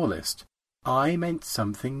the smallest, I meant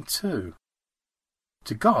something too.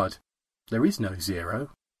 To God, there is no zero.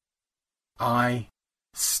 I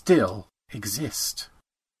still exist.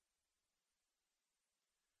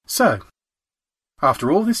 So,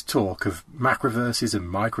 after all this talk of macroverses and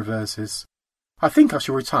microverses, I think I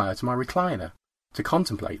shall retire to my recliner to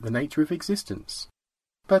contemplate the nature of existence.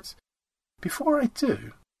 But before I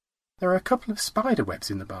do, there are a couple of spider webs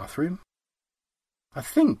in the bathroom. I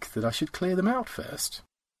think that I should clear them out first,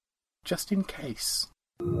 just in case.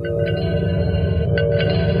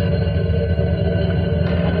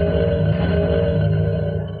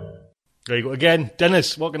 There you go again.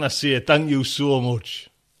 Dennis, what can I say? Thank you so much.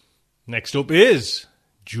 Next up is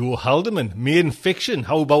Joe Haldeman, main fiction.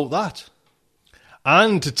 How about that?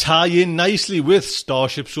 And to tie in nicely with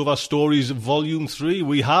Starship Sofa Stories Volume 3,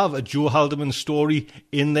 we have a Joe Haldeman story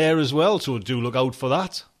in there as well, so do look out for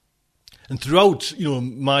that. And throughout,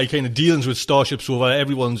 my kind of dealings with Starship Sofa,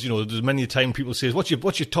 everyone's, there's many a time people say, what's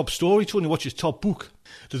your top story, Tony? What's your top book?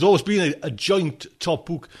 There's always been a joint top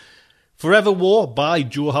book. Forever War by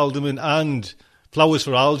Joe Haldeman and Flowers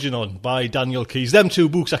for Algernon by Daniel Keyes. Them two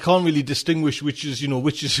books, I can't really distinguish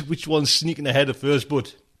which one's sneaking ahead of first,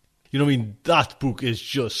 but that book is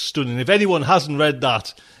just stunning. If anyone hasn't read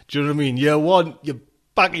that, do you know what I mean? You're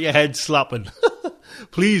back of your head slapping.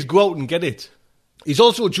 Please go out and get it.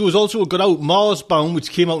 Joe's also got out Marsbound,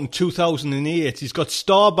 which came out in 2008. He's got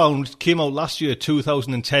Starbound, which came out last year,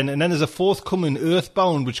 2010. And then there's a forthcoming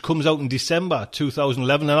Earthbound, which comes out in December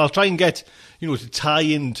 2011. And I'll try and get, to tie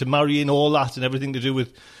in, to marry in all that and everything to do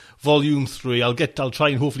with Volume 3. I'll try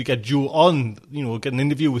and hopefully get Joe on, get an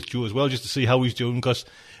interview with Joe as well, just to see how he's doing. Because,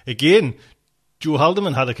 again, Joe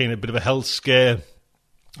Haldeman had a kind of bit of a health scare.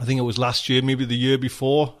 I think it was last year, maybe the year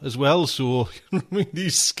before as well. So,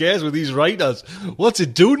 these scares with these writers, what's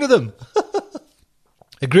it doing to them?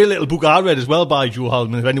 A great little book I read as well by Joe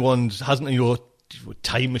Haldeman. If anyone hasn't,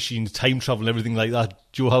 time machines, time travel and everything like that,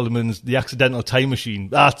 Joe Haldeman's The Accidental Time Machine,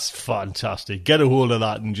 that's fantastic. Get a hold of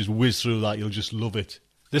that and just whiz through that. You'll just love it.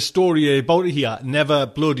 This story about it here, Never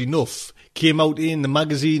Blood Enough, came out in the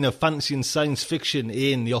magazine of fantasy and science fiction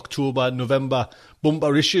in the October-November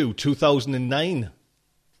bumper issue 2009.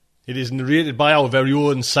 It is narrated by our very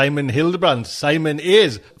own Simon Hildebrand. Simon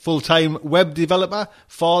is full-time web developer,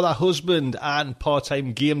 father, husband, and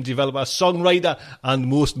part-time game developer, songwriter, and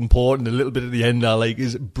most important, a little bit at the end I like,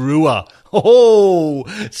 is brewer. Oh,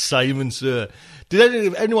 Simon, sir.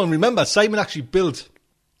 Did anyone remember? Simon actually built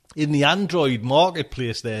in the Android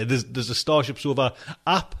marketplace there. There's a Starship Sofa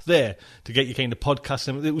app there to get your kind of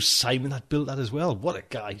podcast. It was Simon that built that as well. What a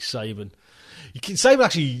guy, Simon. Simon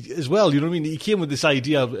actually, as well, he came with this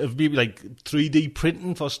idea of maybe like 3D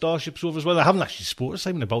printing for Starship Sofa as well. I haven't actually spoken to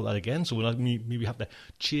Simon about that again, so we'll maybe have to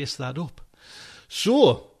chase that up.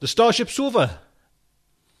 So, the Starship Sofa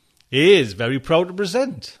is very proud to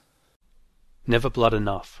present Never Blood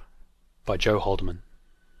Enough by Joe Haldeman.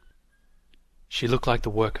 She looked like the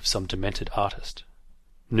work of some demented artist,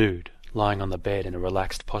 nude, lying on the bed in a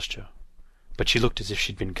relaxed posture, but she looked as if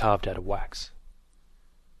she'd been carved out of wax.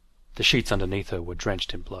 The sheets underneath her were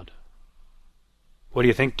drenched in blood. "What do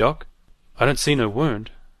you think, Doc? I don't see no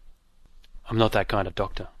wound." "I'm not that kind of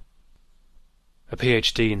doctor. A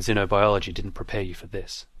PhD in xenobiology didn't prepare you for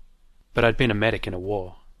this, but I'd been a medic in a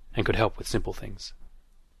war and could help with simple things."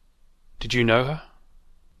 "Did you know her?"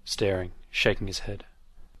 Staring, shaking his head.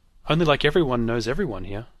 "Only like everyone knows everyone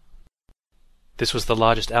here." This was the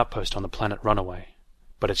largest outpost on the planet Runaway,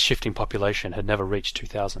 but its shifting population had never reached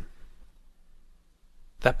 2,000.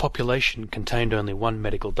 That population contained only one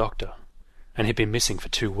medical doctor, and he'd been missing for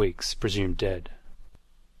 2 weeks, presumed dead.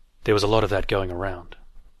 There was a lot of that going around.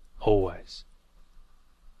 Always.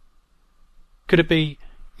 Could it be,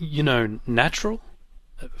 natural?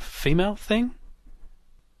 A female thing?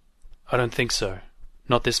 I don't think so.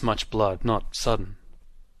 Not this much blood, not sudden.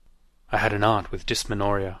 I had an aunt with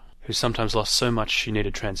dysmenorrhea who sometimes lost so much she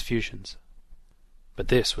needed transfusions. But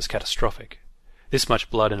this was catastrophic. This much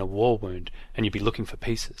blood in a war wound, and you'd be looking for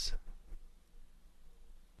pieces.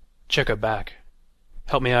 "Check her back.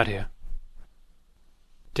 Help me out here."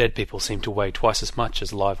 Dead people seem to weigh twice as much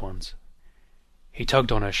as live ones. He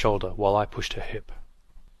tugged on her shoulder while I pushed her hip.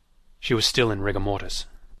 She was still in rigor mortis.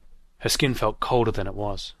 Her skin felt colder than it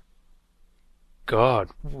was. God,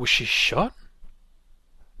 was she shot?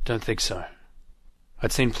 Don't think so.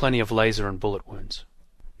 I'd seen plenty of laser and bullet wounds.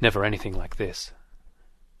 Never anything like this.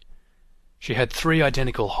 She had 3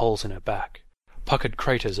 identical holes in her back, puckered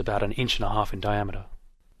craters about 1.5 inches in diameter,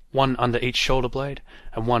 one under each shoulder blade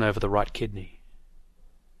and one over the right kidney.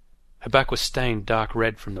 Her back was stained dark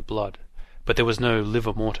red from the blood, but there was no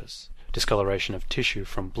livor mortis, discoloration of tissue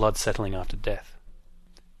from blood settling after death.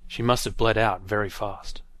 She must have bled out very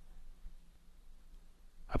fast.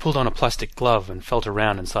 I pulled on a plastic glove and felt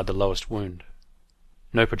around inside the lowest wound.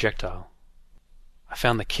 No projectile. I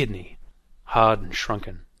found the kidney, hard and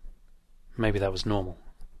shrunken. Maybe that was normal.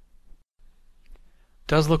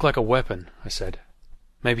 "Does look like a weapon," I said.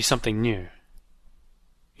 "Maybe something new."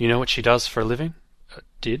 "You know what she does for a living?"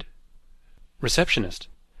 Did? "Receptionist.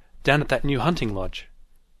 Down at that new hunting lodge.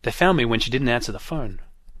 They found me when she didn't answer the phone."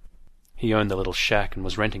 He owned the little shack and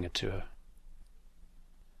was renting it to her.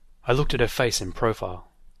 I looked at her face in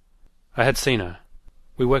profile. I had seen her.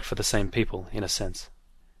 We worked for the same people, in a sense.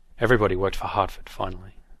 Everybody worked for Hartford,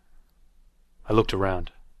 finally. I looked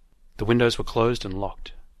around. The windows were closed and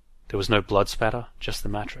locked. There was no blood spatter, just the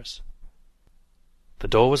mattress. The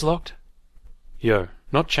door was locked? Yo,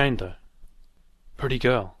 not chained though. Pretty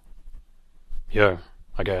girl. Yo,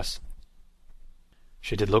 I guess.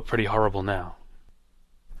 She did look pretty horrible now.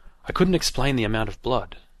 I couldn't explain the amount of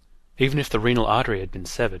blood, even if the renal artery had been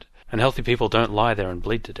severed, and healthy people don't lie there and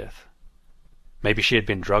bleed to death. Maybe she had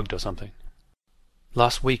been drugged or something.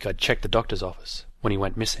 Last week I'd checked the doctor's office, when he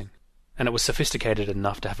went missing, and it was sophisticated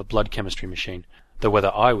enough to have a blood chemistry machine, though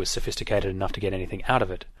whether I was sophisticated enough to get anything out of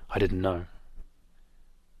it, I didn't know.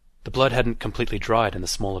 The blood hadn't completely dried in the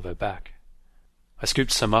small of her back. I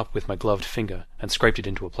scooped some up with my gloved finger and scraped it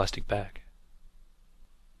into a plastic bag.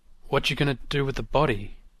 "What you gonna do with the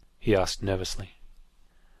body?" he asked nervously.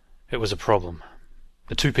 It was a problem.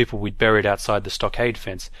 The 2 people we'd buried outside the stockade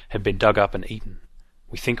fence had been dug up and eaten,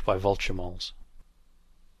 we think by vulture moles.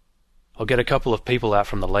 "I'll get a couple of people out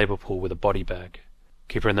from the labor pool with a body bag.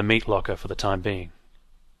 Keep her in the meat locker for the time being."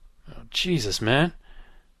 "Oh, Jesus, man."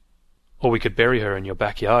 "Or we could bury her in your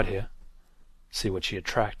backyard here. See what she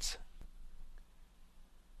attracts."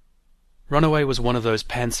 Runaway was one of those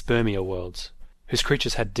panspermia worlds, whose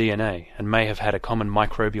creatures had DNA and may have had a common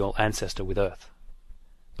microbial ancestor with Earth.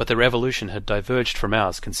 But their evolution had diverged from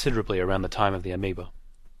ours considerably around the time of the amoeba.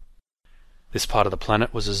 This part of the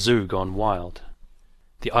planet was a zoo gone wild.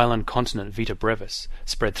 The island continent Vita Brevis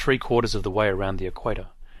spread 3/4 of the way around the equator,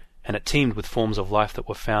 and it teemed with forms of life that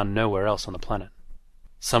were found nowhere else on the planet.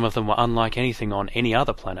 Some of them were unlike anything on any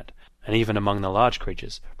other planet, and even among the large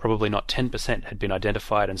creatures, probably not 10% had been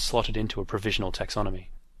identified and slotted into a provisional taxonomy.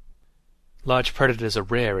 Large predators are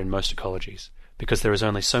rare in most ecologies, because there is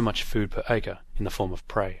only so much food per acre in the form of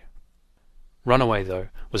prey. Runaway, though,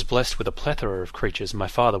 was blessed with a plethora of creatures my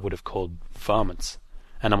father would have called varmints,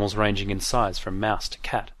 animals ranging in size from mouse to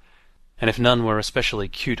cat, and if none were especially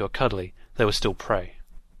cute or cuddly, they were still prey.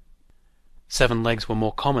 7 legs were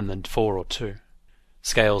more common than 4 or 2,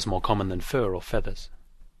 scales more common than fur or feathers.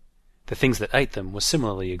 The things that ate them were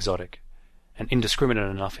similarly exotic, and indiscriminate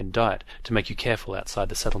enough in diet to make you careful outside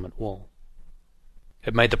the settlement wall.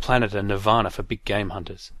 It made the planet a nirvana for big game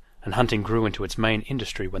hunters, and hunting grew into its main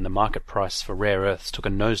industry when the market price for rare earths took a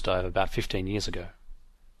nosedive about 15 years ago.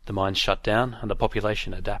 The mines shut down and the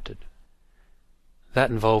population adapted. That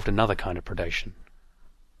involved another kind of predation.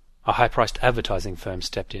 A high-priced advertising firm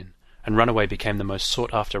stepped in, and Runaway became the most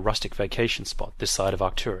sought-after rustic vacation spot this side of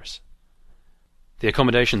Arcturus. The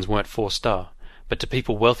accommodations weren't 4-star, but to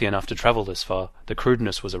people wealthy enough to travel this far, the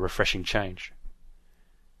crudeness was a refreshing change.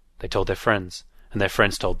 They told their friends, and their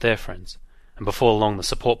friends told their friends, and before long the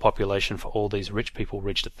support population for all these rich people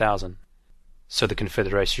reached 1,000. So the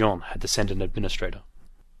Confederation had to send an administrator.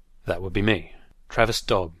 That would be me, Travis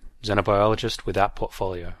Dobb, xenobiologist without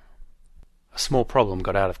portfolio. A small problem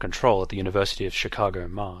got out of control at the University of Chicago,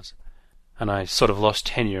 Mars, and I sort of lost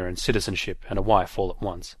tenure and citizenship and a wife all at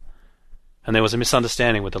once. And there was a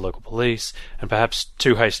misunderstanding with the local police, and perhaps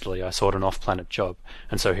too hastily I sought an off-planet job,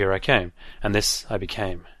 and so here I came, and this I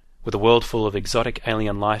became. With a world full of exotic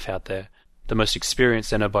alien life out there, the most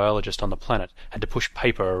experienced xenobiologist on the planet had to push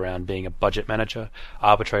paper around being a budget manager,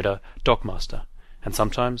 arbitrator, dockmaster, and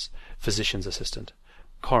sometimes physician's assistant,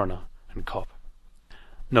 coroner, and cop.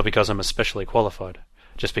 Not because I'm especially qualified,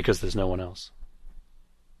 just because there's no one else.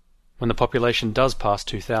 When the population does pass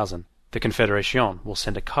 2,000, the Confederation will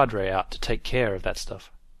send a cadre out to take care of that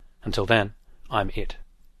stuff. Until then, I'm it.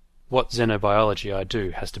 What xenobiology I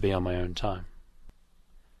do has to be on my own time.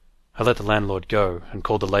 I let the landlord go and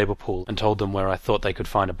called the labor pool and told them where I thought they could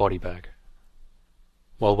find a body bag.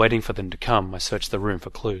 While waiting for them to come, I searched the room for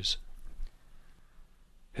clues.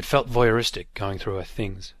 It felt voyeuristic going through her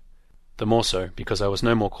things, the more so because I was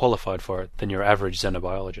no more qualified for it than your average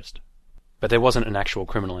xenobiologist. But there wasn't an actual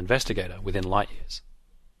criminal investigator within light years.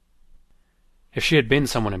 If she had been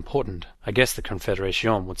someone important, I guess the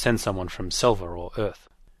Confederation would send someone from Selva or Earth.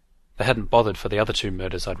 They hadn't bothered for the other 2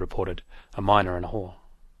 murders I'd reported, a miner and a whore.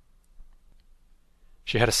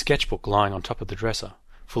 She had a sketchbook lying on top of the dresser,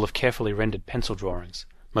 full of carefully rendered pencil drawings,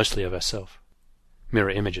 mostly of herself.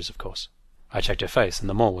 Mirror images, of course. I checked her face, and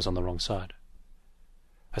the mole was on the wrong side.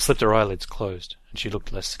 I slipped her eyelids closed, and she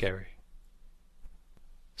looked less scary.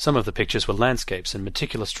 Some of the pictures were landscapes and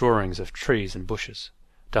meticulous drawings of trees and bushes,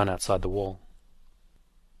 done outside the wall.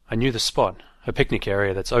 I knew the spot, a picnic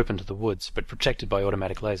area that's open to the woods, but protected by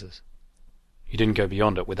automatic lasers. You didn't go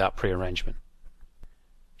beyond it without pre-arrangement.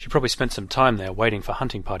 She probably spent some time there waiting for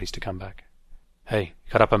hunting parties to come back. Hey,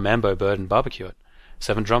 cut up a mambo bird and barbecue it.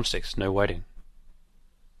 7 drumsticks, no waiting.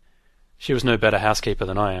 She was no better housekeeper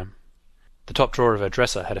than I am. The top drawer of her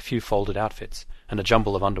dresser had a few folded outfits and a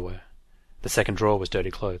jumble of underwear. The second drawer was dirty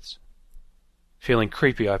clothes. Feeling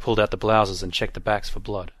creepy, I pulled out the blouses and checked the backs for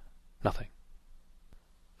blood. Nothing.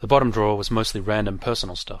 The bottom drawer was mostly random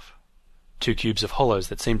personal stuff. 2 cubes of hollows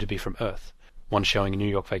that seemed to be from Earth, one showing a New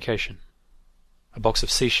York vacation. A box of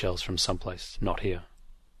seashells from someplace, not here.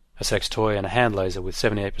 A sex toy and a hand laser with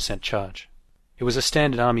 78% charge. It was a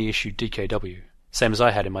standard Army-issued DKW, same as I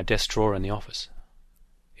had in my desk drawer in the office.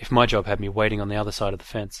 If my job had me waiting on the other side of the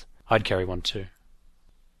fence, I'd carry one too.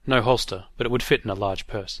 No holster, but it would fit in a large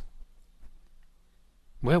purse.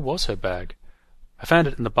 Where was her bag? I found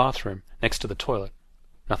it in the bathroom, next to the toilet.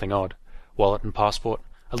 Nothing odd. Wallet and passport,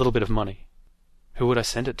 a little bit of money. Who would I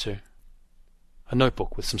send it to? A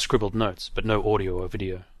notebook with some scribbled notes, but no audio or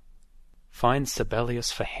video. Find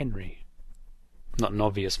Sibelius for Henry. Not an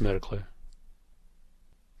obvious murder clue.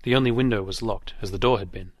 The only window was locked, as the door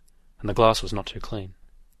had been, and the glass was not too clean.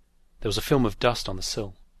 There was a film of dust on the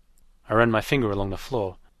sill. I ran my finger along the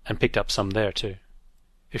floor, and picked up some there too.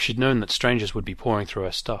 If she'd known that strangers would be pouring through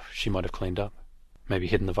her stuff, she might have cleaned up. Maybe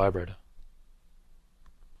hidden the vibrator.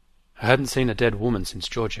 I hadn't seen a dead woman since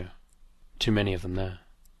Georgia. Too many of them there.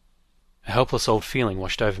 A helpless old feeling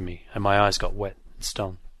washed over me, and my eyes got wet and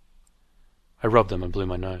stung. I rubbed them and blew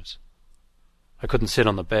my nose. I couldn't sit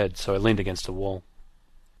on the bed, so I leaned against a wall.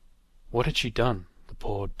 What had she done, the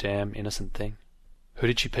poor, damn, innocent thing? Who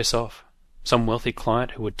did she piss off? Some wealthy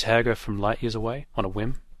client who would tag her from light years away, on a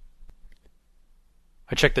whim?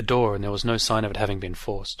 I checked the door, and there was no sign of it having been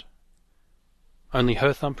forced. Only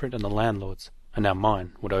her thumbprint and the landlord's, and now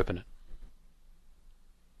mine, would open it.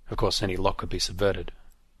 Of course, any lock could be subverted.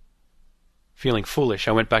 Feeling foolish,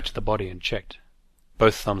 I went back to the body and checked.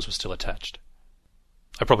 Both thumbs were still attached.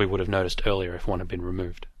 I probably would have noticed earlier if one had been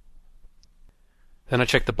removed. Then I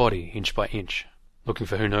checked the body, inch by inch, looking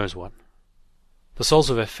for who knows what. The soles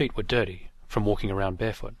of her feet were dirty, from walking around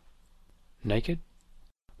barefoot. Naked?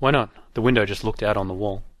 Why not? The window just looked out on the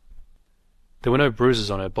wall. There were no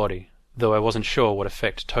bruises on her body, though I wasn't sure what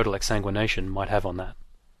effect total exsanguination might have on that.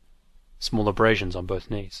 Small abrasions on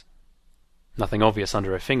both knees. Nothing obvious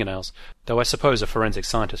under her fingernails, though I suppose a forensic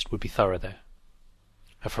scientist would be thorough there.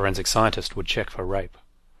 A forensic scientist would check for rape.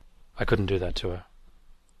 I couldn't do that to her.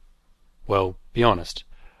 Well, be honest.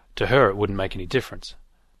 To her it wouldn't make any difference.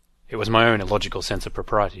 It was my own illogical sense of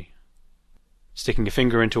propriety. Sticking a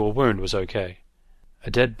finger into a wound was okay.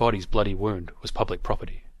 A dead body's bloody wound was public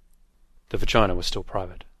property. The vagina was still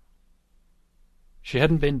private. She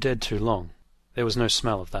hadn't been dead too long. There was no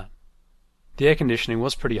smell of that. The air conditioning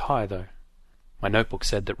was pretty high, though. My notebook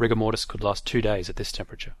said that rigor mortis could last 2 days at this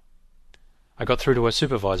temperature. I got through to her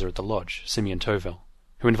supervisor at the lodge, Simeon Tovell,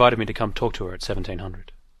 who invited me to come talk to her at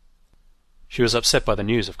 1700. She was upset by the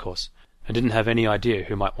news, of course, and didn't have any idea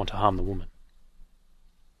who might want to harm the woman.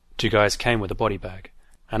 2 guys came with a body bag,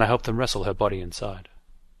 and I helped them wrestle her body inside.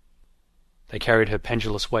 They carried her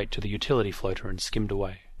pendulous weight to the utility floater and skimmed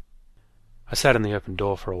away. I sat in the open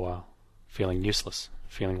door for a while, feeling useless,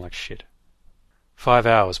 feeling like shit. 5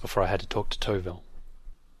 hours before I had to talk to Tovell.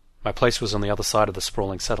 My place was on the other side of the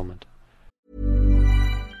sprawling settlement.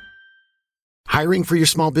 Hiring for your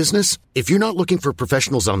small business? If you're not looking for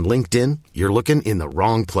professionals on LinkedIn, you're looking in the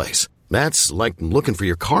wrong place. That's like looking for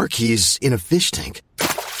your car keys in a fish tank.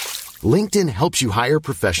 LinkedIn helps you hire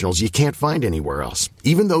professionals you can't find anywhere else,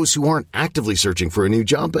 even those who aren't actively searching for a new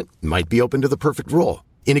job but might be open to the perfect role.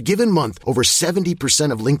 In a given month, over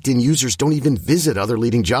 70% of LinkedIn users don't even visit other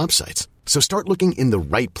leading job sites. So start looking in the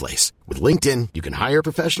right place. With LinkedIn, you can hire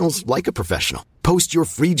professionals like a professional. Post your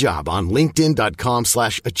free job on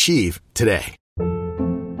linkedin.com/achieve today.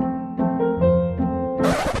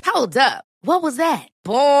 Hold up. What was that?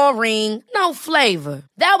 Boring. No flavor.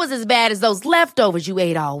 That was as bad as those leftovers you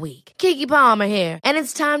ate all week. Keke Palmer here, and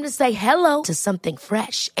it's time to say hello to something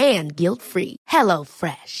fresh and guilt-free. Hello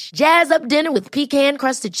Fresh. Jazz up dinner with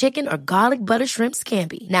pecan-crusted chicken or garlic butter shrimp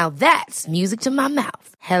scampi. Now that's music to my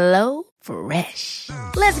mouth. Hello Fresh.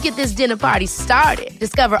 Let's get this dinner party started.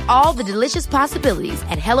 Discover all the delicious possibilities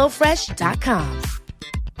at HelloFresh.com.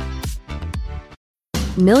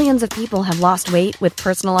 Millions of people have lost weight with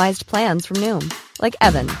personalized plans from Noom. Like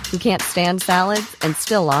Evan, who can't stand salads and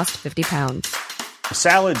still lost 50 pounds.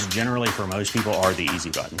 Salads generally for most people are the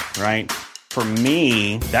easy button, right? For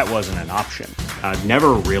me, that wasn't an option. I never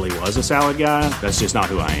really was a salad guy. That's just not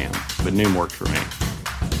who I am. But Noom worked for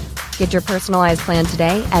me. Get your personalized plan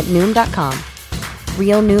today at Noom.com.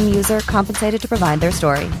 Real Noom user compensated to provide their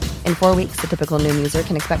story. In 4 weeks, the typical Noom user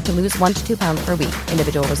can expect to lose 1 to 2 pounds per week.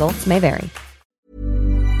 Individual results may vary.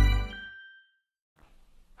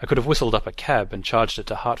 I could have whistled up a cab and charged it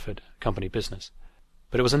to Hartford, company business.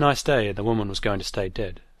 But it was a nice day and the woman was going to stay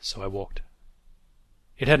dead, so I walked.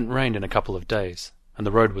 It hadn't rained in a couple of days, and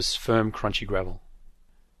the road was firm, crunchy gravel.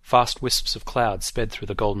 Fast wisps of cloud sped through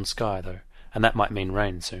the golden sky, though, and that might mean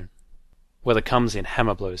rain soon. Weather comes in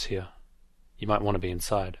hammer blows here. You might want to be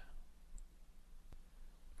inside.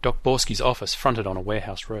 Doc Borski's office fronted on a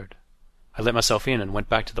warehouse road. I let myself in and went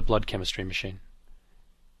back to the blood chemistry machine.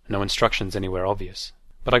 No instructions anywhere obvious,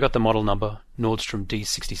 but I got the model number, Nordstrom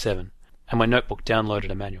D67, and my notebook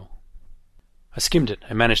downloaded a manual. I skimmed it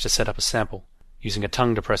and managed to set up a sample, using a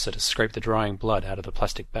tongue depressor to scrape the drying blood out of the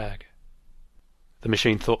plastic bag. The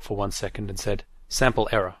machine thought for 1 second and said, "Sample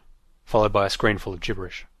error," followed by a screen full of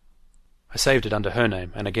gibberish. I saved it under her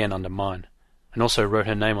name and again under mine, and also wrote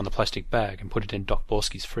her name on the plastic bag and put it in Doc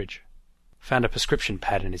Borski's fridge. Found a prescription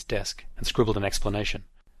pad in his desk and scribbled an explanation,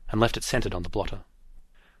 and left it centered on the blotter.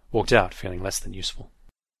 Walked out feeling less than useful.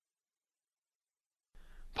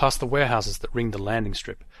 Past the warehouses that ringed the landing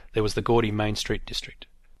strip, there was the gaudy Main Street district.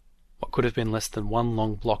 What could have been less than one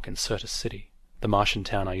long block in Sirtis City, the Martian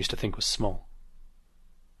town I used to think was small.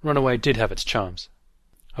 Runaway did have its charms.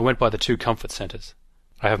 I went by the 2 comfort centres.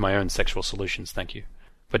 I have my own sexual solutions, thank you,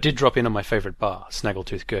 but did drop in on my favourite bar,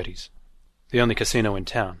 Snaggletooth Gertie's, the only casino in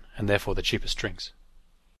town, and therefore the cheapest drinks.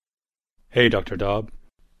 "Hey, Dr. Dobb,"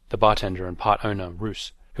 the bartender and part owner,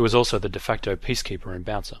 Roos, who was also the de facto peacekeeper and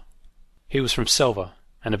bouncer. He was from Selva,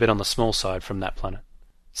 and a bit on the small side from that planet,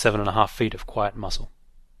 7.5 feet of quiet muscle.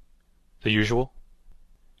 "The usual?"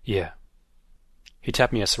 "Yeah." He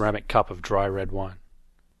tapped me a ceramic cup of dry red wine.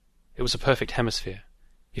 It was a perfect hemisphere.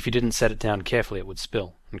 If you didn't set it down carefully it would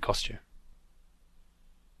spill and cost you.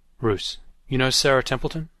 "Roos, you know Sarah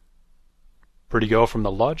Templeton?" "Pretty girl from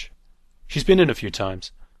the lodge? She's been in a few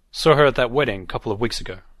times. Saw her at that wedding a couple of weeks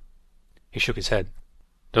ago." He shook his head.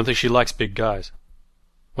 "Don't think she likes big guys.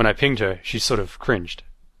 When I pinged her, she sort of cringed."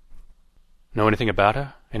 "Know anything about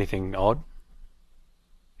her? Anything odd?"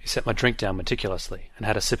 He set my drink down meticulously and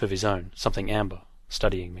had a sip of his own, something amber,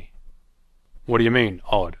 studying me. "What do you mean,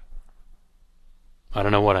 odd?" "I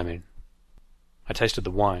don't know what I mean." I tasted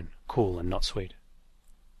the wine, cool and not sweet.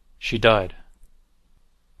 "She died."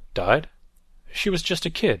 "Died? She was just a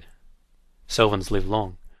kid." Selvans live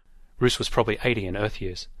long. Roos was probably 80 in Earth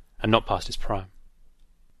years, and not past his prime.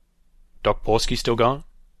 "Doc Borski still gone?"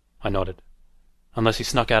 I nodded. "Unless he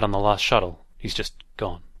snuck out on the last shuttle, he's just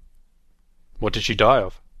gone." "What did she die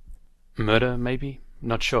of?" "Murder, maybe?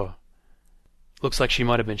 Not sure. Looks like she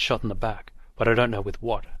might have been shot in the back, but I don't know with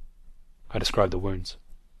what." I described the wounds.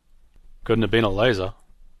 "Couldn't have been a laser.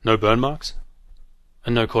 No burn marks?"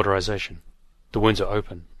 "And no cauterization. The wounds are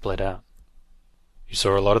open, bled out." "You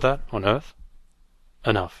saw a lot of that, on Earth?"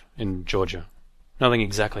 "Enough, in Georgia. Nothing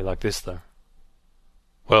exactly like this, though."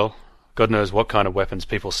 "Well, God knows what kind of weapons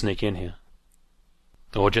people sneak in here."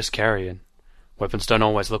 "Or just carry in. Weapons don't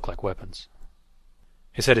always look like weapons."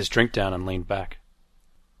 He set his drink down and leaned back.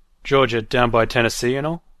 "Georgia down by Tennessee and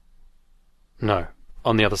all?" "No,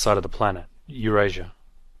 on the other side of the planet, Eurasia."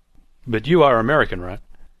 "But you are American, right?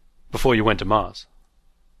 Before you went to Mars?"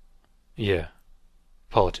 "Yeah.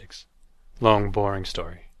 Politics. Long, boring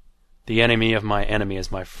story. The enemy of my enemy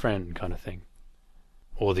is my friend kind of thing.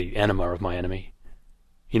 Or the enema of my enemy.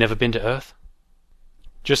 You never been to Earth?"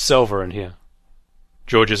 "Just Selva and here."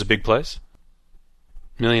 "Georgia's a big place?"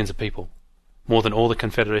 "Millions of people. More than all the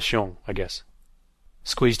Confederation, I guess.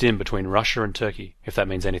 Squeezed in between Russia and Turkey, if that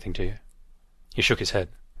means anything to you." He shook his head.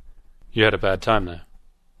 "You had a bad time there?"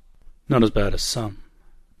 "Not as bad as some.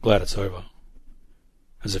 Glad it's over.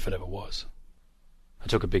 As if it ever was." I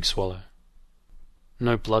took a big swallow.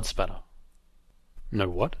 "No blood spatter." "No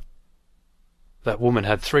what?" "That woman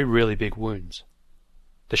had 3 really big wounds.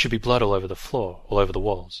 There should be blood all over the floor, all over the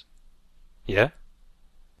walls." "Yeah?"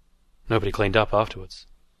 "Nobody cleaned up afterwards.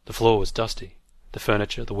 The floor was dusty. The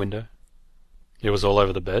furniture, the window." "It was all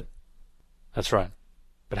over the bed?" "That's right.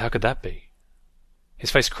 But how could that be?"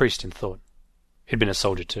 His face creased in thought. He'd been a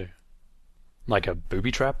soldier too. "Like a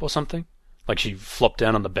booby trap or something? Like she flopped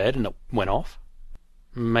down on the bed and it went off?"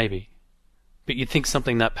 "Maybe. But you'd think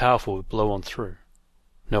something that powerful would blow on through.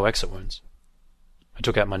 No exit wounds." I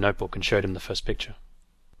took out my notebook and showed him the first picture.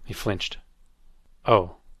 He flinched.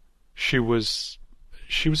 Oh, she was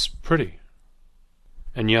pretty.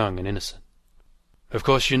 And young and innocent. Of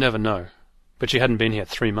course, you never know. But she hadn't been here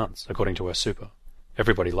 3 months, according to her super.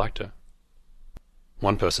 Everybody liked her.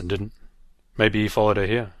 One person didn't. Maybe he followed her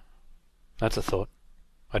here. That's a thought.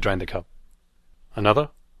 I drained the cup. Another?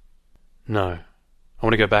 No. I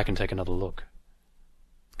want to go back and take another look.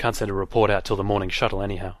 Can't send a report out till the morning shuttle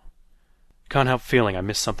anyhow. Can't help feeling I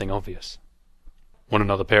missed something obvious. Want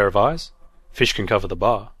another pair of eyes? Fish can cover the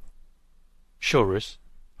bar. Sure, Roos.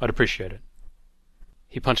 I'd appreciate it.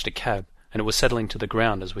 He punched a cab, and it was settling to the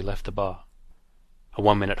ground as we left the bar. A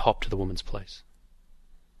 1-minute hop to the woman's place.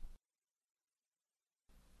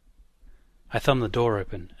 I thumbed the door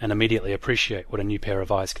open and immediately appreciate what a new pair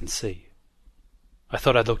of eyes can see. I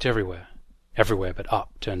thought I'd looked everywhere. Everywhere but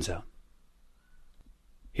up, turns out.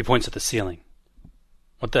 He points at the ceiling.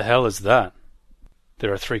 What the hell is that?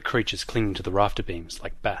 There are 3 creatures clinging to the rafter beams,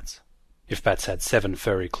 like bats, if bats had 7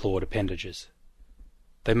 furry clawed appendages.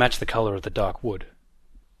 They match the colour of the dark wood.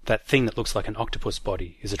 That thing that looks like an octopus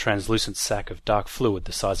body is a translucent sack of dark fluid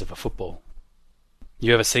the size of a football.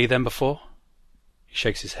 You ever see them before? He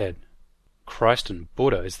shakes his head. Christ and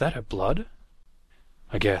Buddha, is that her blood?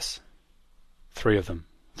 I guess. 3 of them,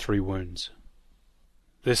 3 wounds.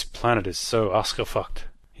 This planet is so askefucked,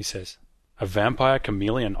 he says. A vampire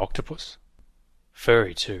chameleon octopus?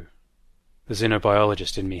 Furry, too. The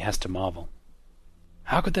xenobiologist in me has to marvel.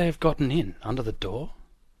 How could they have gotten in, under the door?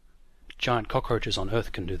 Giant cockroaches on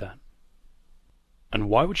Earth can do that. And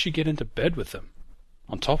why would she get into bed with them?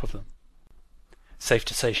 On top of them? Safe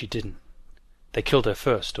to say she didn't. They killed her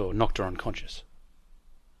first, or knocked her unconscious.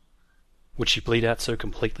 Would she bleed out so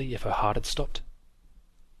completely if her heart had stopped?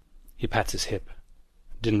 He pats his hip.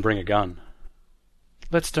 Didn't bring a gun.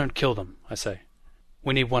 Let's don't kill them, I say.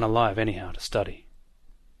 We need one alive anyhow to study.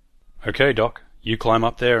 Okay, Doc. You climb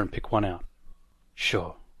up there and pick one out.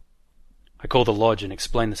 Sure. I call the lodge and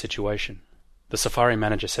explain the situation. The safari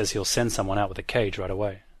manager says he'll send someone out with a cage right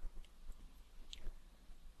away.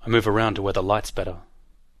 I move around to where the light's better.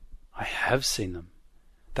 I have seen them.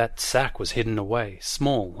 That sack was hidden away,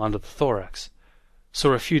 small, under the thorax.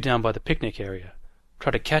 Saw a few down by the picnic area.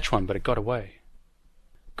 Tried to catch one, but it got away.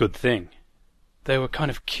 Good thing. They were kind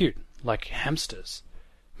of cute, like hamsters.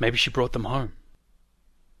 Maybe she brought them home.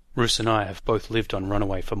 Roos and I have both lived on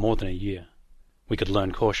Runaway for more than a year. We could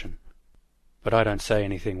learn caution. But I don't say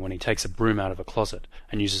anything when he takes a broom out of a closet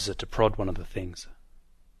and uses it to prod one of the things.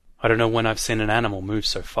 I don't know when I've seen an animal move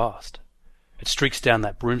so fast. It streaks down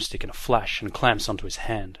that broomstick in a flash and clamps onto his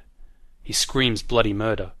hand. He screams bloody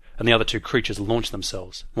murder, and the other 2 creatures launch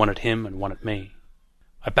themselves, one at him and one at me.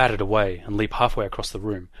 I bat it away and leap halfway across the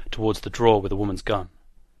room towards the drawer with the woman's gun.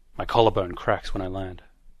 My collarbone cracks when I land.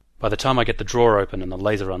 By the time I get the drawer open and the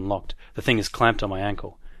laser unlocked, the thing is clamped on my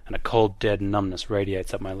ankle, and a cold, dead numbness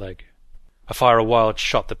radiates up my leg. I fire a wild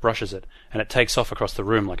shot that brushes it, and it takes off across the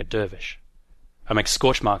room like a dervish. I make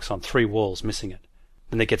scorch marks on 3 walls, missing it.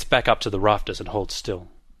 Then it gets back up to the rafters and holds still.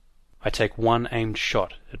 I take one aimed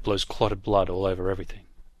shot, it blows clotted blood all over everything.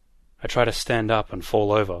 I try to stand up and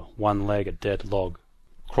fall over, one leg a dead log,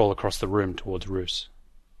 crawl across the room towards Roos.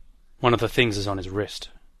 One of the things is on his wrist.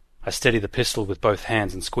 I steady the pistol with both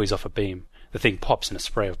hands and squeeze off a beam. The thing pops in a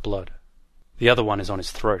spray of blood. The other one is on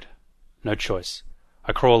his throat. No choice.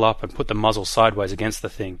 I crawl up and put the muzzle sideways against the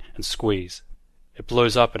thing and squeeze. It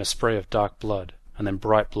blows up in a spray of dark blood, and then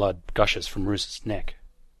bright blood gushes from Roos's neck.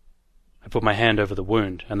 I put my hand over the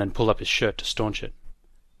wound and then pull up his shirt to staunch it.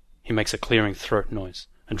 He makes a clearing throat noise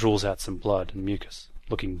and drools out some blood and mucus,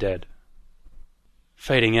 looking dead.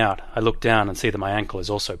 Fading out, I look down and see that my ankle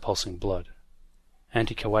is also pulsing blood.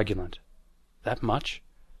 Anticoagulant. That much?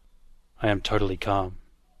 I am totally calm.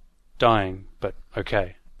 Dying, but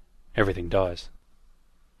okay. Everything dies.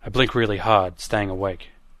 I blink really hard, staying awake.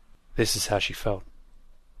 This is how she felt.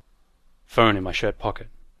 Phone in my shirt pocket.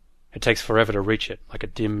 It takes forever to reach it, like a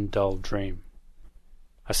dim, dull dream.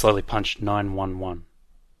 I slowly punch 911.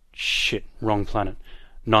 Shit, wrong planet.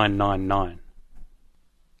 999.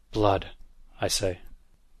 Blood, I say.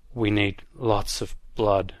 We need lots of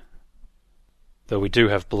blood. Though we do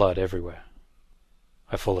have blood everywhere.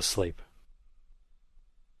 I fall asleep.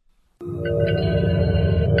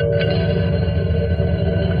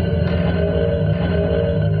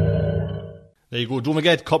 There you go. Don't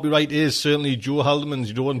forget, copyright is certainly Joe Haldeman's.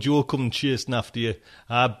 You don't want Joe coming chasing after you.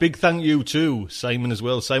 Big thank you to Simon as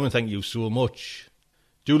well. Simon, thank you so much.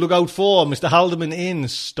 Do look out for Mr. Haldeman in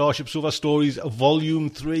Starship Sofa Stories Volume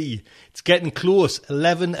 3. It's getting close.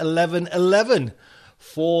 11/11/11.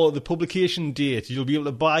 for the publication date. You'll be able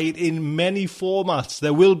to buy it in many formats.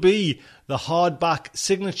 There will be the hardback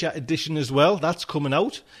signature edition as well. That's coming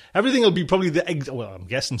out. Everything will be probably I'm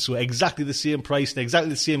guessing so, exactly the same price and exactly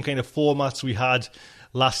the same kind of formats we had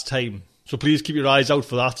last time. So please keep your eyes out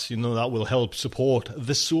for that. You know, that will help support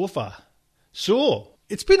the sofa. So,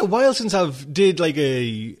 it's been a while since I've did like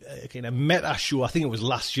a kind of meta show. I think it was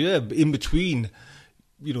last year, in between,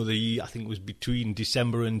 you know, I think it was between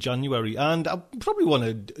December and January, and I probably want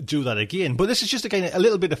to do that again. But this is just a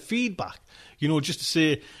little bit of feedback, you know, just to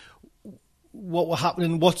say what were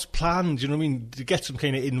happening, what's planned, you know what I mean, to get some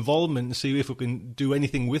kind of involvement and see if we can do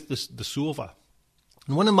anything with the sofa.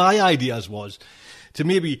 And one of my ideas was to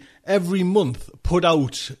maybe every month put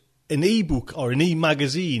out an ebook or an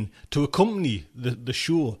e-magazine to accompany the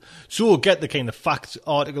show. So get the kind of fact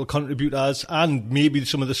article contributors and maybe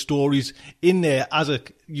some of the stories in there as a,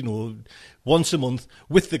 you know, once a month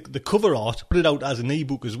with the cover art, put it out as an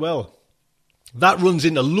ebook as well. That runs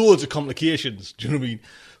into loads of complications, do you know what I mean?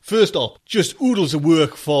 First off, just oodles of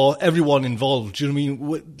work for everyone involved, do you know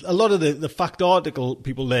what I mean? A lot of the fact article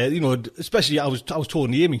people there, you know, especially I was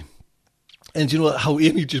talking to Amy, and you know how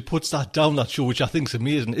Amy just puts that down, that show, which I think is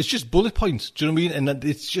amazing. It's just bullet points, do you know what I mean? And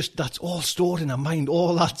it's just, that's all stored in her mind,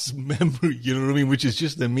 all that's memory, you know what I mean? Which is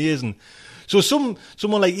just amazing. So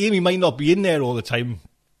someone like Amy might not be in there all the time.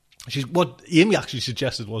 What Amy actually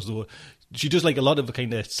suggested was, though, she does like a lot of the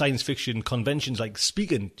kind of science fiction conventions, like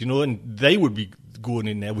speaking, you know, and they would be going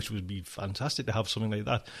in there, which would be fantastic to have something like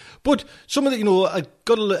that. But some of the, you know, I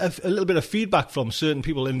got a little bit of feedback from certain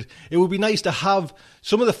people, and it would be nice to have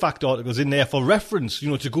some of the fact articles in there for reference, you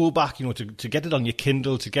know, to go back, you know, to get it on your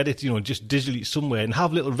Kindle, to get it, you know, just digitally somewhere and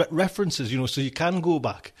have little references, you know, so you can go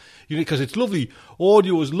back, you know, because it's lovely.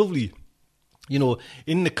 Audio is lovely, you know,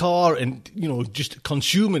 in the car and, you know, just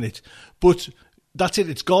consuming it. But that's it,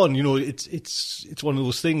 it's gone, you know, it's one of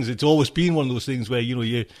those things, it's always been one of those things where, you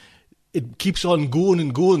know, it keeps on going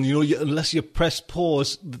and going, you know, unless you press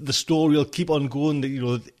pause, the story will keep on going, you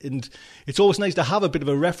know, and it's always nice to have a bit of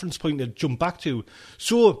a reference point to jump back to.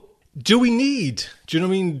 So, do you know what I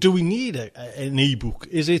mean, do we need an e-book?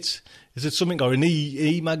 Is it something, or an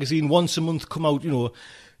e-magazine once a month come out, you know,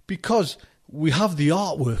 because we have the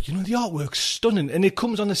artwork, you know, the artwork's stunning, and it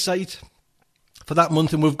comes on the site for that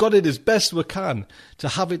month, and we've got it as best we can to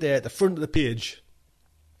have it there at the front of the page.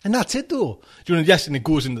 And that's it, though. You know, yes, and it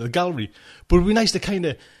goes into the gallery. But it would be nice to kind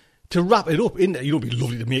of, to wrap it up in there. You know, it'd be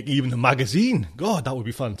lovely to make even a magazine. God, that would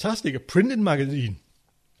be fantastic, a printed magazine.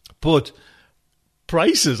 But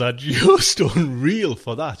prices are just unreal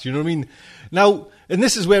for that, you know what I mean? Now, and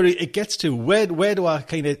this is where it gets to. Where do I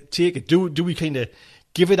kind of take it? Do we kind of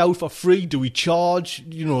give it out for free? Do we charge,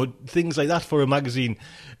 you know, things like that for a magazine?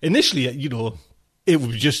 Initially, you know, it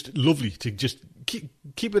would be just lovely to just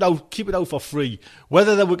keep it out for free.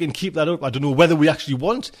 Whether that we can keep that up, I don't know. Whether we actually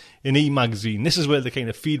want an e-magazine. This is where the kind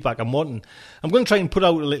of feedback I'm wanting. I'm going to try and put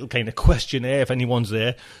out a little kind of questionnaire if anyone's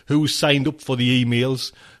there, who's signed up for the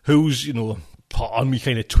emails, who's, you know, on me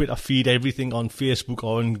kind of Twitter feed, everything on Facebook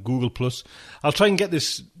or on Google+. I'll try and get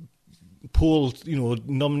this poll, you know,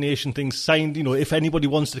 nomination thing signed, you know, if anybody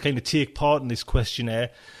wants to kind of take part in this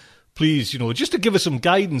questionnaire, please, you know, just to give us some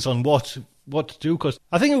guidance on what to do, because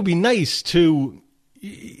I think it would be nice to,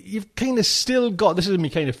 you've kind of still got, this is me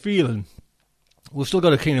kind of feeling, we've still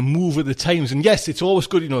got to kind of move with the times, and yes, it's always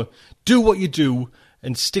good, you know, do what you do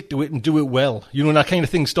and stick to it and do it well, you know, and I kind of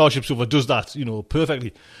think Starship Sofa does that, you know,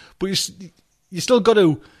 perfectly, but you still got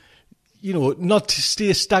to, you know, not to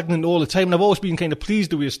stay stagnant all the time, and I've always been kind of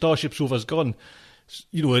pleased the way Starship Sofa's gone,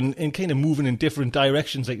 you know, and kind of moving in different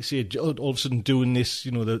directions, like you say, all of a sudden doing this,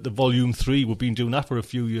 you know, the volume 3, we've been doing that for a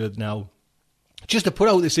few years now, just to put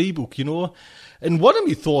out this ebook, you know. And one of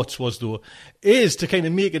my thoughts was, though, is to kind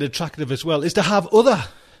of make it attractive as well, is to have other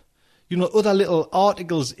little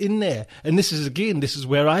articles in there. And this is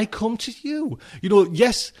where I come to you. You know,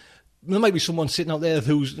 yes, there might be someone sitting out there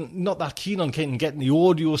who's not that keen on kind of getting the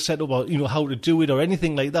audio set up or, you know, how to do it or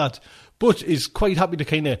anything like that, but is quite happy to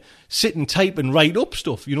kind of sit and type and write up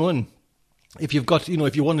stuff, you know. And if you've got, you know,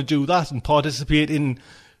 if you want to do that and participate in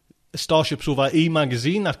Starship Sofa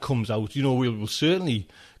e-magazine that comes out, you know, we'll certainly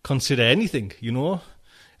consider anything, you know,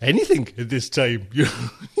 anything at this time. Your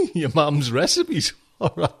mum's recipes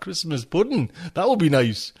or a Christmas pudding, that would be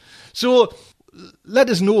nice. So let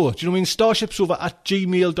us know, do you know what I mean?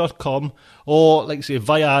 starshipsofa@gmail.com, or like I say,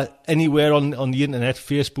 via anywhere on the internet,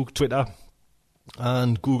 Facebook, Twitter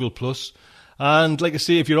and Google+. And like I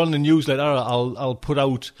say, if you're on the newsletter, I'll put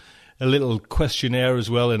out a little questionnaire as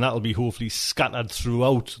well, and that'll be hopefully scattered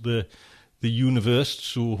throughout the universe,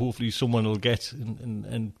 so hopefully someone will get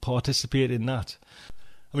and participate in that.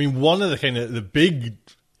 I mean, one of the big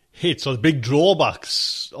hits or the big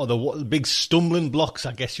drawbacks or the big stumbling blocks,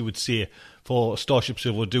 I guess you would say, for Starship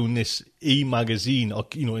Sofa doing this e-magazine, or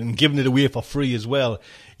and giving it away for free as well,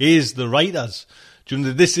 is the writers.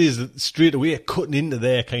 This is straight away cutting into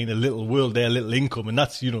their kind of little world, their little income, and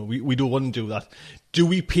that's we don't want to do that. Do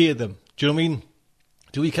we pay them? Do you know what I mean?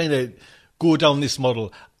 Do we kind of go down this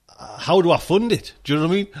model? How do I fund it? Do you know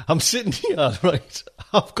what I mean? I'm sitting here, right?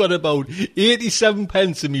 I've got about 87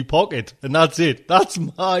 pence in my pocket, and that's it. That's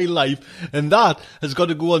my life. And that has got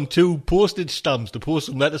to go on 2 postage stamps to post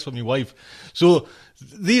some letters for my wife. So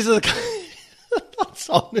these are the that's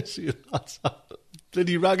honestly, that's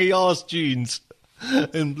bloody raggy arse jeans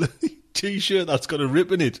and bloody t-shirt that's got a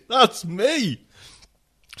rip in it. That's me.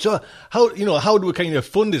 So how do we kind of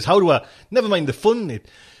fund this? How do I, never mind the funding it,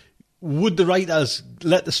 would the writers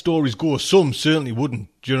let the stories go? Some certainly wouldn't.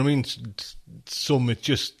 Do you know what I mean? Some, it's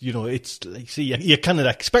just, it's like, see, you cannot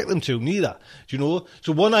expect them to, neither. Do you know?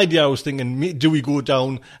 So one idea I was thinking, do we go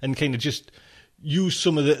down and kind of just use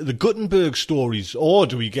some of the Gutenberg stories, or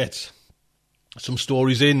do we get some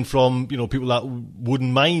stories in from, people that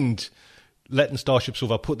wouldn't mind letting Starship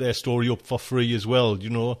Sofa put their story up for free as well,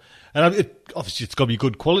 And obviously it's got to be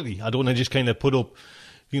good quality. I don't want to just kind of put up,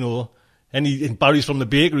 and Barry's from the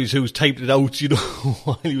Bakeries who's typed it out,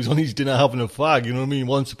 while he was on his dinner having a fag, you know what I mean,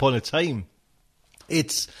 once upon a time. You'll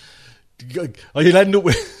end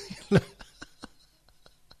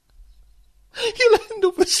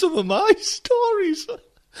up with some of my stories, and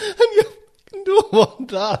you don't want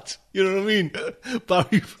that, you know what I mean?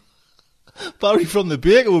 Barry from the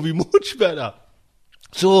Baker would be much better.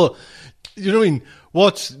 So, you know what I mean?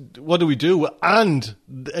 What do we do? And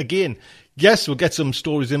again, yes, we'll get some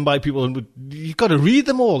stories in by people, and you've got to read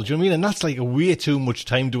them all, do you know what I mean? And that's like way too much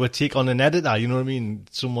time to take on an editor, you know what I mean?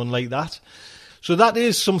 Someone like that. So that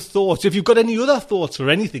is some thoughts. If you've got any other thoughts or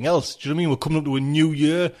anything else, do you know what I mean? We're coming up to a new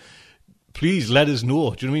year. Please let us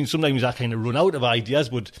know. Do you know what I mean? Sometimes I kind of run out of ideas,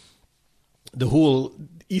 but the whole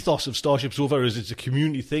ethos of Starship Sofa is it's a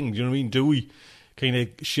community thing. Do you know what I mean? Do we kind of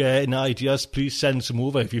share any ideas? Please send some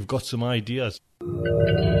over if you've got some ideas.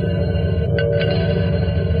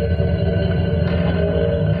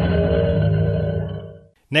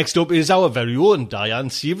 Next up is our very own Diane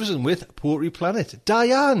Severson with Poetry Planet.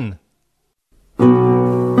 Diane!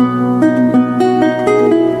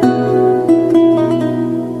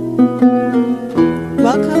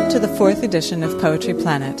 Welcome to the 4th edition of Poetry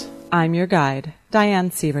Planet. I'm your guide, Diane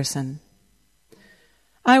Severson.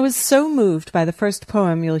 I was so moved by the first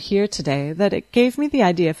poem you'll hear today that it gave me the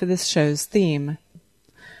idea for this show's theme.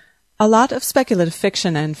 A lot of speculative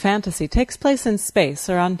fiction and fantasy takes place in space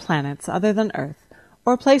or on planets other than Earth,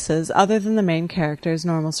 or places other than the main character's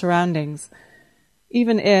normal surroundings.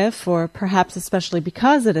 Even if, or perhaps especially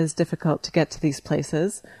because it is difficult to get to these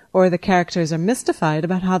places, or the characters are mystified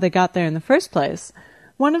about how they got there in the first place,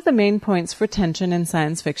 one of the main points for tension in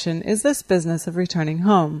science fiction is this business of returning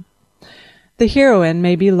home. The heroine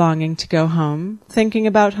may be longing to go home, thinking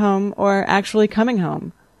about home, or actually coming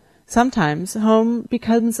home. Sometimes home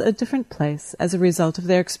becomes a different place as a result of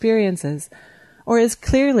their experiences, or is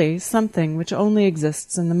clearly something which only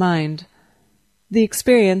exists in the mind. The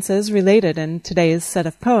experiences related in today's set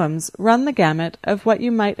of poems run the gamut of what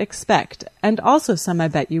you might expect, and also some I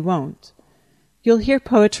bet you won't. You'll hear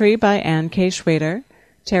poetry by Anne K. Schwader,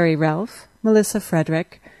 Terry Relf, Melissa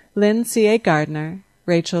Frederick, Lynn C.A. Gardner,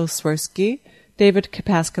 Rachel Swirsky, David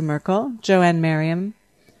Kapaska-Merkel, Joanne Merriam,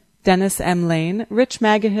 Dennis M. Lane, Rich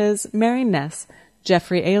Magahiz, Mary Ness,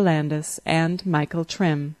 Jeffrey A. Landis, and Michael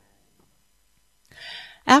Trim.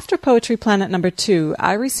 After Poetry Planet number 2,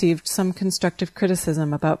 I received some constructive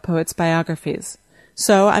criticism about poets' biographies,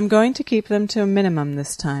 so I'm going to keep them to a minimum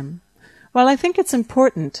this time. While I think it's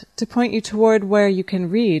important to point you toward where you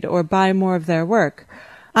can read or buy more of their work,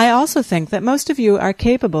 I also think that most of you are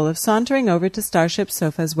capable of sauntering over to Starship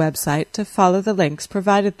Sofa's website to follow the links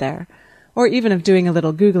provided there, or even of doing a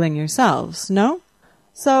little Googling yourselves, no?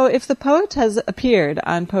 So if the poet has appeared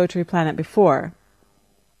on Poetry Planet before,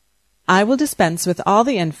 I will dispense with all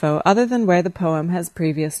the info other than where the poem has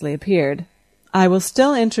previously appeared. I will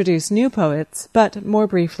still introduce new poets, but more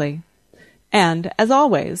briefly. And, as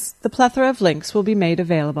always, the plethora of links will be made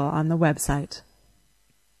available on the website.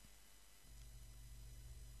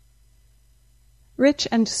 Rich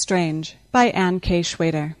and Strange by Anne K.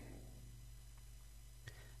 Schwader.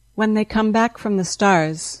 When they come back from the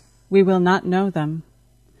stars, we will not know them.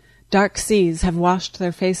 Dark seas have washed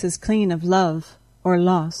their faces clean of love, or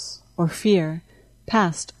loss, or fear,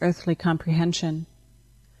 past earthly comprehension.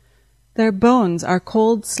 Their bones are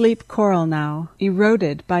cold sleep coral now,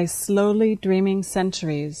 eroded by slowly dreaming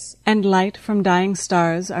centuries, and light from dying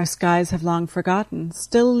stars our skies have long forgotten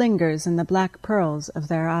still lingers in the black pearls of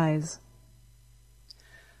their eyes.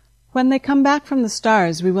 When they come back from the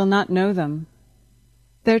stars, we will not know them.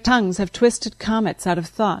 Their tongues have twisted comets out of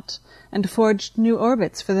thought, and forged new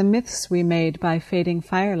orbits for the myths we made by fading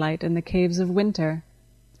firelight in the caves of winter.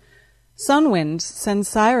 Sun winds send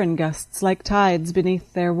siren gusts like tides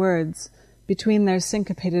beneath their words, between their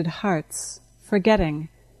syncopated hearts, forgetting,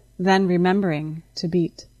 then remembering to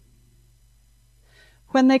beat.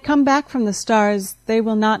 When they come back from the stars, they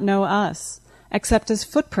will not know us, except as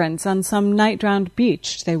footprints on some night-drowned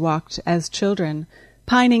beach they walked as children,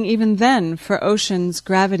 pining even then for oceans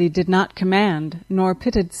gravity did not command, nor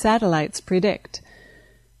pitted satellites predict.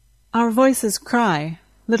 Our voices cry,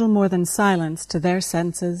 little more than silence to their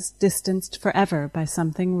senses, distanced forever by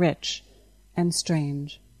something rich and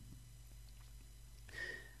strange.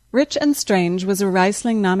 Rich and Strange was a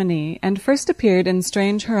Riesling nominee and first appeared in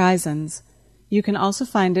Strange Horizons. You can also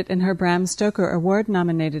find it in her Bram Stoker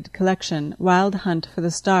Award-nominated collection, Wild Hunt for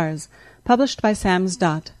the Stars, published by Sam's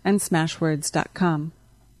Dot and Smashwords.com.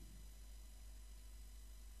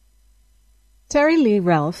 Terry Lee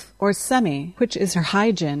Ralph, or Semi, which is her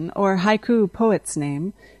haijin, or haiku poet's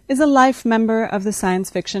name, is a life member of the Science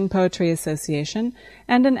Fiction Poetry Association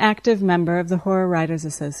and an active member of the Horror Writers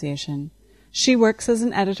Association. She works as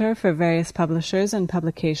an editor for various publishers and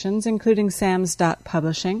publications, including Sam's Dot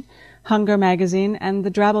Publishing, Hunger Magazine, and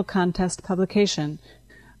the Drabble Contest publication.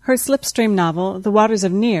 Her slipstream novel, The Waters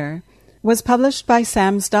of Near, was published by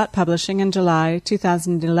Sam's Dot Publishing in July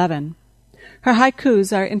 2011. Her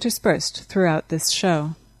haikus are interspersed throughout this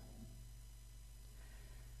show.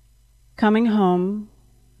 Coming home,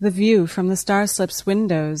 the view from the Starslip's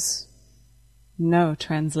windows. No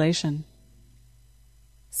translation.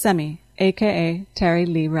 Semi, a.k.a. Terry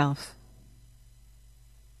Lee Ralph.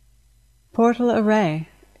 Portal Array.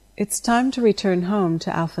 It's time to return home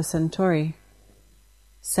to Alpha Centauri.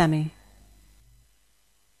 Semi.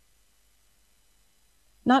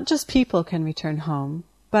 Not just people can return home,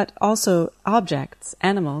 but also objects,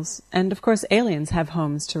 animals, and of course aliens have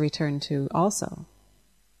homes to return to also.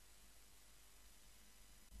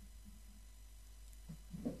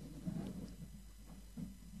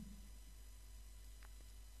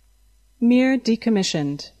 Mir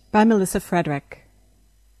Decommissioned by Melissa Frederick.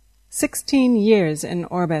 16 years in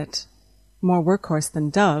orbit, more workhorse than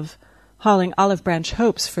Dove, hauling olive branch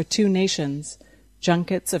hopes for 2 nations,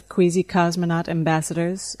 junkets of queasy cosmonaut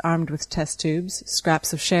ambassadors armed with test tubes,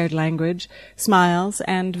 scraps of shared language, smiles,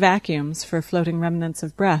 and vacuums for floating remnants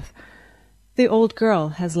of breath. The old girl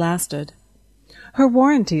has lasted. Her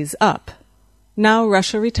warranty's up. Now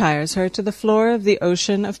Russia retires her to the floor of the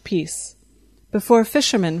ocean of peace. Before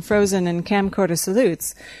fishermen frozen in camcorder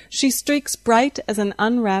salutes, she streaks bright as an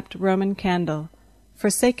unwrapped Roman candle,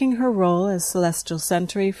 forsaking her role as celestial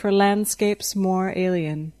sentry for landscapes more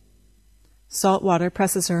alien. Salt water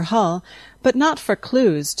presses her hull, but not for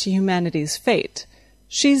clues to humanity's fate.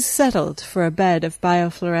 She's settled for a bed of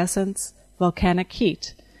biofluorescence, volcanic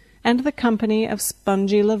heat, and the company of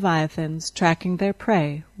spongy leviathans tracking their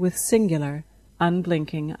prey with singular,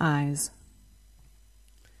 unblinking eyes.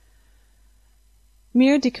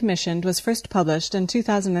 Mir Decommissioned was first published in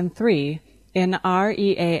 2003 in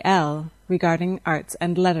REAL, Regarding Arts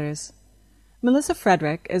and Letters. Melissa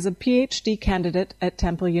Frederick is a PhD candidate at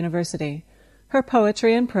Temple University. Her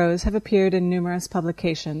poetry and prose have appeared in numerous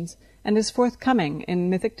publications and is forthcoming in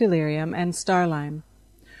Mythic Delirium and Starline.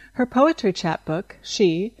 Her poetry chapbook,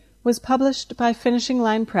 She, was published by Finishing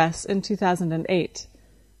Line Press in 2008.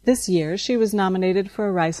 This year she was nominated for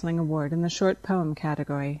a Riesling Award in the short poem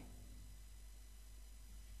category.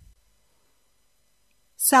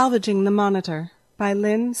 Salvaging the Monitor by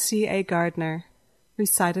Lynn C. A. Gardner,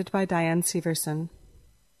 recited by Diane Severson.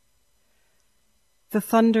 The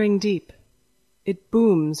thundering deep, it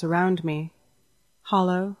booms around me,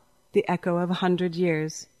 hollow, the echo of 100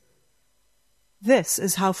 years. This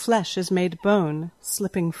is how flesh is made bone,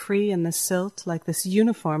 slipping free in the silt like this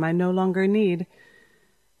uniform I no longer need.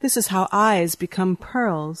 This is how eyes become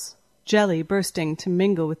pearls, jelly bursting to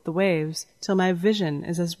mingle with the waves, till my vision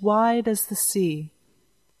is as wide as the sea.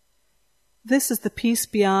 This is the peace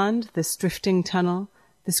beyond, this drifting tunnel,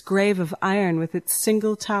 this grave of iron with its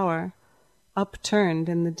single tower, upturned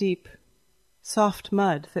in the deep, soft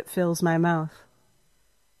mud that fills my mouth.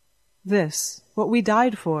 This, what we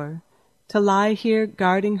died for, to lie here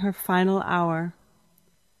guarding her final hour.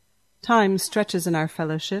 Time stretches in our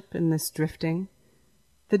fellowship in this drifting.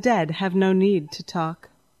 The dead have no need to talk.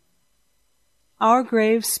 Our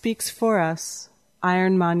grave speaks for us,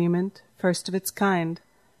 iron monument, first of its kind.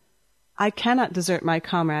 I cannot desert my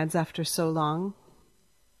comrades after so long.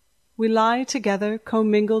 We lie together,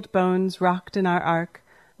 commingled bones rocked in our ark,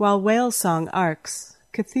 while whale song arcs,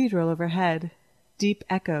 cathedral overhead, deep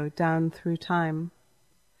echo down through time.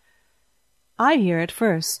 I hear it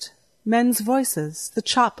first, men's voices, the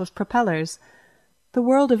chop of propellers. The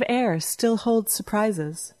world of air still holds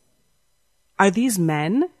surprises. Are these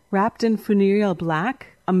men, wrapped in funereal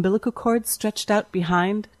black, umbilical cords stretched out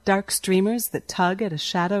behind, dark streamers that tug at a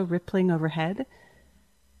shadow rippling overhead?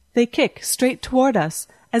 They kick straight toward us,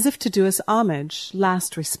 as if to do us homage,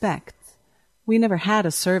 last respect. We never had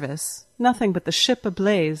a service, nothing but the ship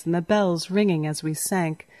ablaze and the bells ringing as we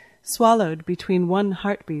sank, swallowed between one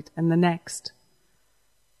heartbeat and the next.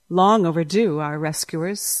 Long overdue, our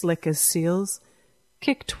rescuers, slick as seals,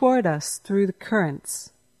 kick toward us through the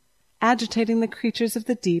currents. Agitating the creatures of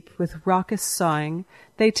the deep with raucous sawing,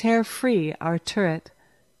 they tear free our turret.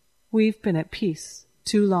 We've been at peace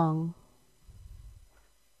too long.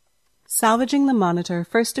 Salvaging the Monitor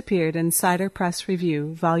first appeared in Cider Press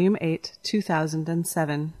Review, Volume 8,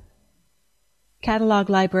 2007. Catalog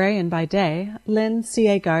librarian by day, Lynn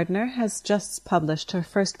C.A. Gardner has just published her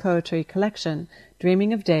first poetry collection,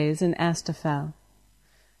 Dreaming of Days in Astafel,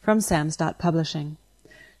 from Sam's Dot Publishing.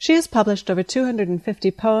 She has published over 250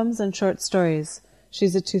 poems and short stories.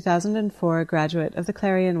 She's a 2004 graduate of the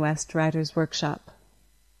Clarion West Writers' Workshop.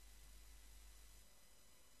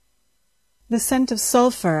 The scent of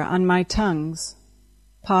sulphur on my tongues.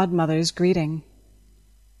 Pod Mother's greeting.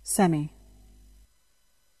 Semi.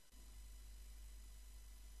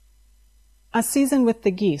 A Season with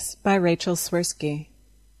the Geese by Rachel Swirsky.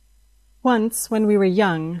 Once, when we were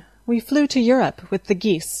young, we flew to Europe with the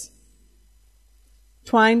geese.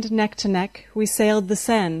 Twined neck to neck, we sailed the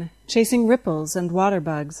Seine, chasing ripples and water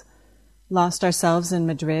bugs. Lost ourselves in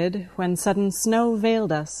Madrid, when sudden snow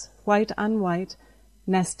veiled us, white on white,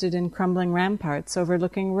 nested in crumbling ramparts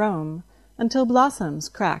overlooking Rome, until blossoms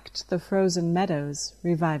cracked the frozen meadows,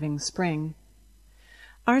 reviving spring.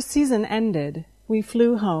 Our season ended, we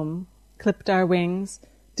flew home, clipped our wings,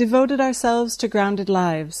 devoted ourselves to grounded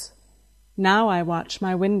lives. Now I watch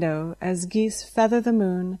my window as geese feather the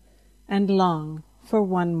moon and long for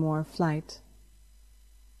one more flight.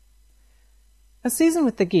 A Season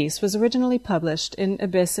with the Geese was originally published in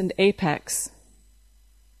Abyss and Apex.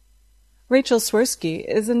 Rachel Swirsky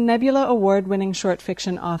is a Nebula Award-winning short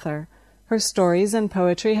fiction author. Her stories and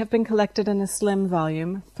poetry have been collected in a slim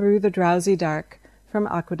volume, Through the Drowsy Dark, from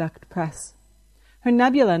Aqueduct Press. Her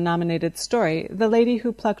Nebula-nominated story, The Lady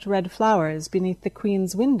Who Plucked Red Flowers Beneath the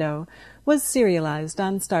Queen's Window, was serialized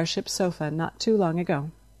on Starship Sofa not too long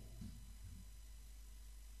ago.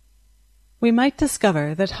 We might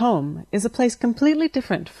discover that home is a place completely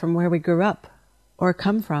different from where we grew up or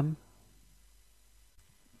come from.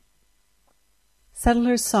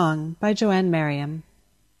 Settler's Song by Joanne Merriam.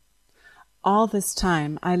 All this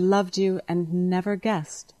time I loved you and never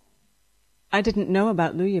guessed. I didn't know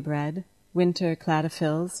about Luya bread, winter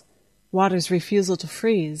cladophyls, water's refusal to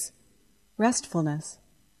freeze, restfulness.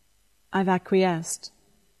 I've acquiesced.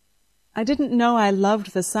 I didn't know I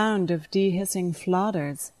loved the sound of de-hissing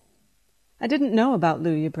flauters. I didn't know about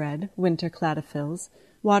Luya bread, winter cladophyls,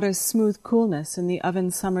 water's smooth coolness in the oven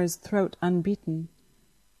summer's throat unbeaten.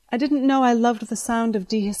 I didn't know I loved the sound of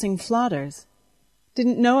de-hissing flauters.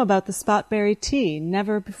 Didn't know about the spotberry tea,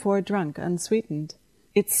 never before drunk unsweetened,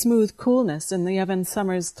 its smooth coolness in the oven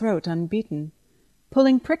summer's throat unbeaten,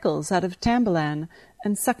 pulling prickles out of tambolan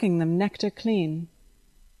and sucking them nectar clean.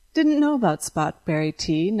 Didn't know about spotberry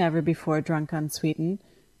tea, never before drunk unsweetened,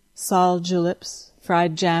 sol juleps,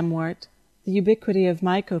 fried jamwort, the ubiquity of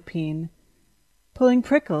mycopene, pulling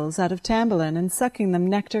prickles out of tambolan and sucking them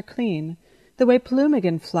nectar clean, the way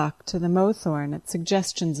ploumagin flock to the mowthorn at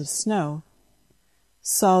suggestions of snow.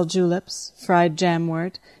 Sol juleps, fried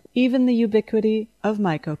jamwort, even the ubiquity of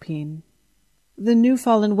mycopene. The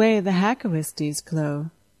new-fallen way the hackawhisties glow.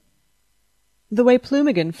 The way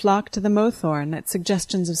ploumagin flock to the mowthorn at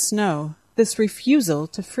suggestions of snow, this refusal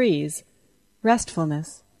to freeze,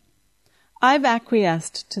 restfulness. I've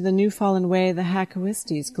acquiesced to the new-fallen way the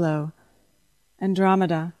hackawhisties glow.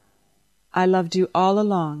 Andromeda, I loved you all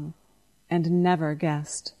along, and never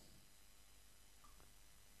guessed.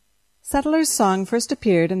 Settler's Song first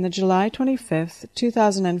appeared in the July 25,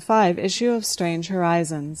 2005 issue of Strange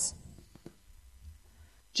Horizons.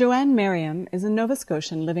 Joanne Merriam is a Nova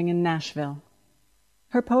Scotian living in Nashville.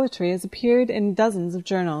 Her poetry has appeared in dozens of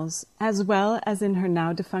journals, as well as in her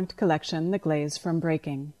now-defunct collection, The Glaze from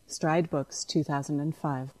Breaking, Stride Books,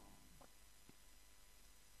 2005.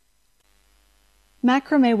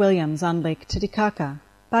 Macrame Williams on Lake Titicaca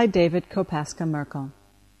by David Kopaska Merkel.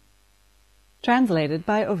 Translated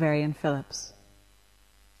by Ovarian Phillips.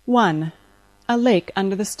 1. A Lake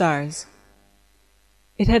Under the Stars.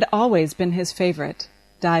 It had always been his favorite,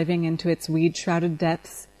 diving into its weed-shrouded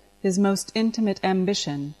depths, his most intimate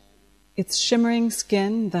ambition, its shimmering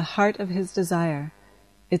skin the heart of his desire,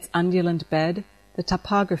 its undulant bed the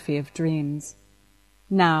topography of dreams.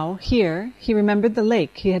 Now, here, he remembered the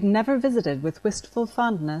lake he had never visited with wistful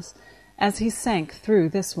fondness as he sank through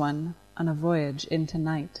this one on a voyage into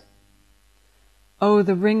night. Oh,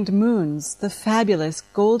 the ringed moons, the fabulous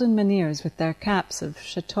golden menhirs with their caps of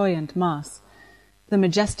chatoyant moss, the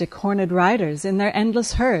majestic horned riders in their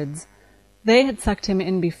endless herds. They had sucked him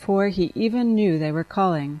in before he even knew they were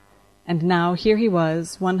calling, and now here he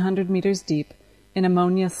was, 100 meters deep, in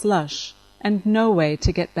ammonia slush, and no way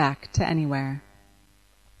to get back to anywhere.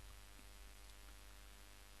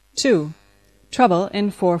 2. Trouble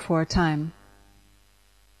in 4/4 time.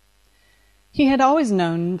 He had always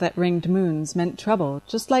known that ringed moons meant trouble,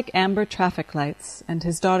 just like amber traffic lights and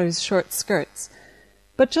his daughter's short skirts.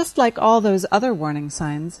 But just like all those other warning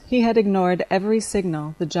signs, he had ignored every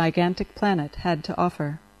signal the gigantic planet had to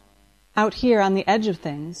offer. Out here on the edge of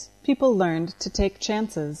things, people learned to take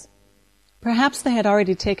chances. Perhaps they had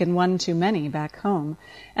already taken one too many back home,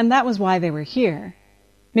 and that was why they were here.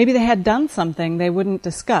 Maybe they had done something they wouldn't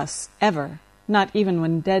discuss, ever, not even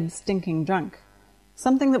when dead stinking drunk.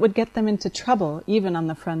 Something that would get them into trouble even on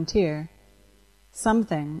the frontier.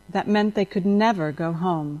 Something that meant they could never go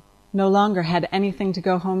home, no longer had anything to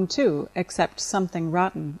go home to except something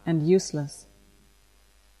rotten and useless.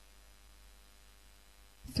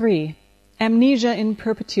 3. Amnesia in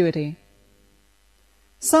perpetuity.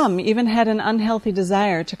 Some even had an unhealthy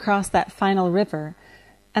desire to cross that final river,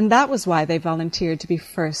 and that was why they volunteered to be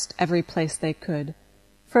first every place they could.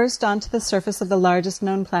 First onto the surface of the largest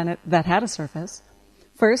known planet that had a surface.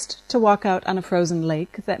 First to walk out on a frozen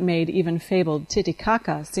lake that made even fabled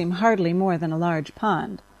Titicaca seem hardly more than a large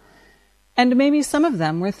pond. And maybe some of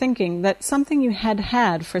them were thinking that something you had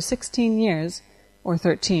had for 16 years, or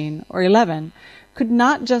 13, or 11, could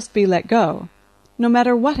not just be let go, no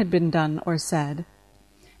matter what had been done or said.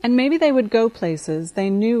 And maybe they would go places they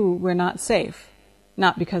knew were not safe,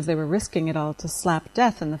 not because they were risking it all to slap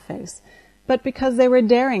death in the face, but because they were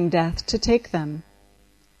daring death to take them.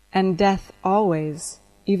 And death always,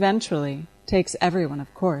 eventually, takes everyone,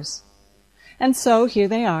 of course. And so here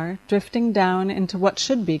they are, drifting down into what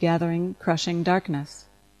should be gathering, crushing darkness.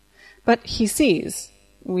 But he sees,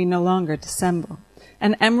 we no longer dissemble,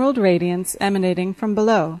 an emerald radiance emanating from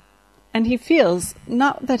below, and he feels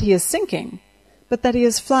not that he is sinking, but that he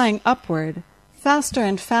is flying upward, faster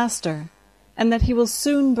and faster, and that he will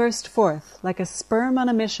soon burst forth like a sperm on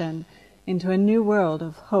a mission into a new world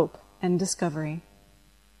of hope and discovery.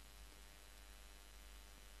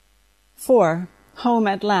 4. Home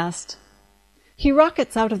at last. He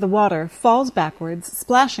rockets out of the water, falls backwards,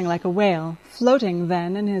 splashing like a whale, floating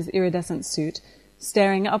then in his iridescent suit,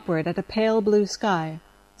 staring upward at a pale blue sky,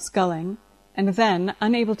 sculling, and then,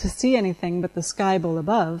 unable to see anything but the sky bowl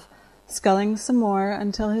above, sculling some more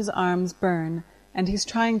until his arms burn, and he's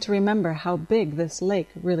trying to remember how big this lake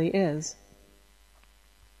really is.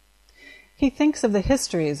 He thinks of the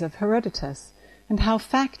histories of Herodotus, and how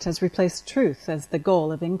fact has replaced truth as the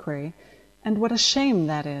goal of inquiry, and what a shame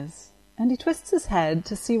that is. And he twists his head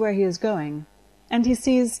to see where he is going, and he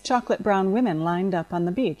sees chocolate-brown women lined up on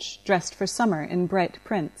the beach, dressed for summer in bright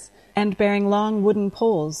prints, and bearing long wooden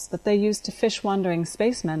poles that they use to fish wandering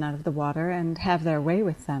spacemen out of the water and have their way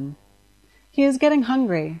with them. He is getting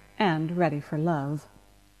hungry and ready for love.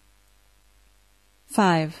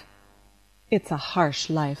 5. It's a harsh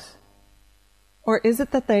life. Or is it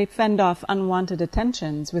that they fend off unwanted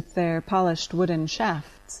attentions with their polished wooden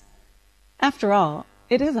shafts? After all,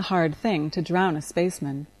 it is a hard thing to drown a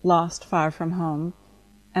spaceman, lost far from home,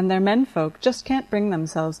 and their menfolk just can't bring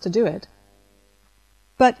themselves to do it.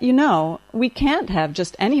 But, you know, we can't have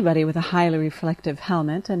just anybody with a highly reflective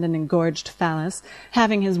helmet and an engorged phallus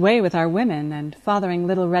having his way with our women and fathering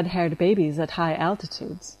little red-haired babies at high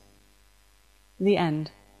altitudes. The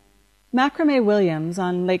end. Macrame Williams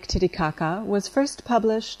on Lake Titicaca was first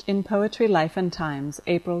published in Poetry, Life and Times,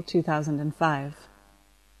 April 2005.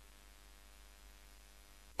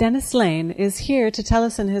 Dennis Lane is here to tell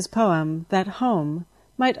us in his poem that home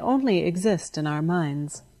might only exist in our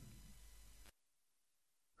minds.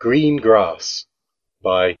 Green Grass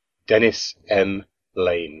by Dennis M.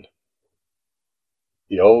 Lane.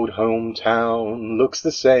 The old hometown looks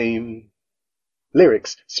the same.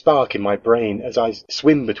 Lyrics spark in my brain as I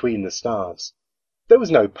swim between the stars. There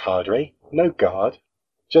was no padre, no guard,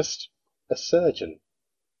 just a surgeon.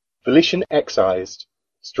 Volition excised,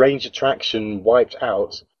 strange attraction wiped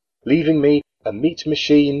out, leaving me a meat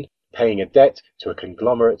machine paying a debt to a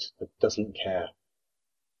conglomerate that doesn't care.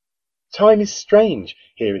 Time is strange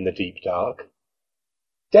here in the deep dark.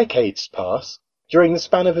 Decades pass during the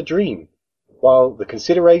span of a dream, while the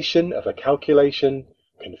consideration of a calculation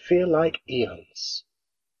can feel like eons.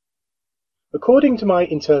 According to my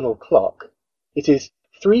internal clock, it is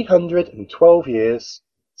 312 years,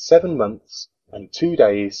 7 months, and 2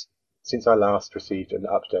 days since I last received an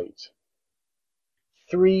update.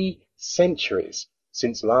 3 centuries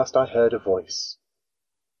since last I heard a voice.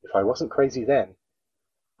 If I wasn't crazy then,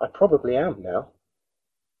 I probably am now.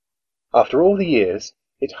 After all the years,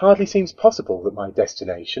 it hardly seems possible that my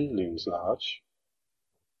destination looms large.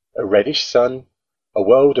 A reddish sun, a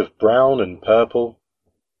world of brown and purple,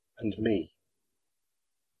 and me.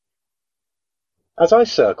 As I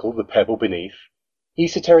circle the pebble beneath,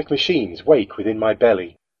 esoteric machines wake within my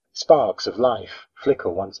belly, sparks of life flicker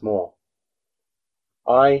once more.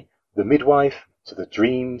 I, the midwife to the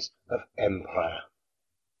dreams of empire.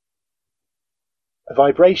 A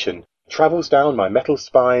vibration travels down my metal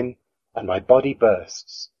spine, and my body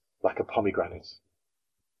bursts like a pomegranate.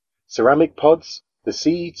 Ceramic pods, the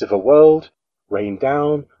seeds of a world, rain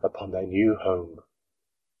down upon their new home,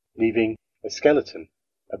 leaving a skeleton,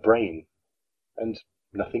 a brain, and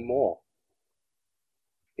nothing more.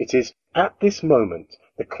 It is at this moment,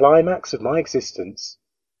 the climax of my existence,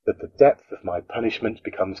 that the depth of my punishment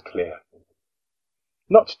becomes clear.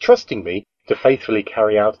 Not trusting me to faithfully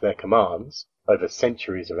carry out their commands over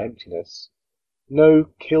centuries of emptiness, no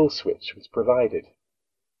kill switch was provided.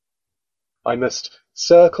 I must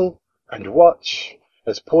circle and watch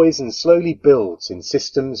as poison slowly builds in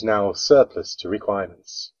systems now surplus to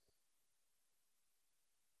requirements.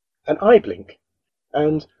 An eye blink,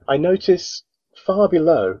 and I notice far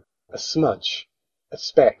below a smudge, a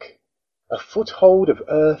speck, a foothold of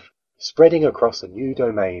earth spreading across a new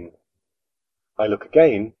domain. I look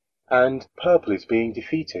again, and purple is being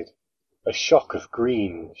defeated. A shock of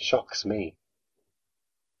green shocks me.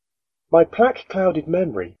 My plaque-clouded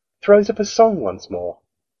memory throws up a song once more,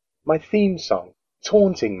 my theme song,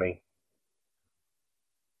 taunting me.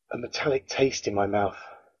 A metallic taste in my mouth.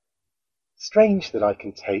 Strange that I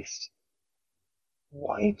can taste.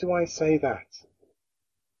 Why do I say that?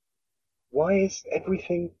 Why is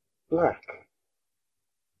everything black?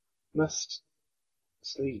 Must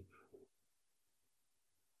sleep.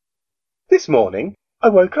 This morning I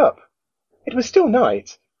woke up. It was still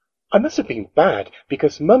night. I must have been bad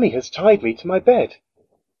because Mummy has tied me to my bed.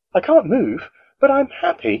 I can't move, but I'm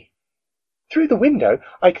happy. Through the window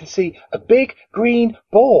I can see a big green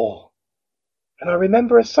ball. And I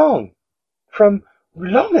remember a song from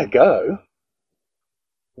long ago.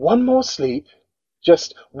 One more sleep,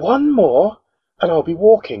 just one more, and I'll be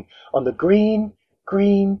walking on the green,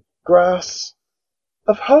 green grass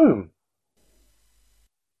of home.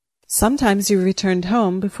 Sometimes you returned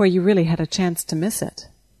home before you really had a chance to miss it.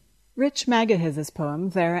 Rich Magahis's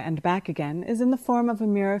poem, There and Back Again, is in the form of a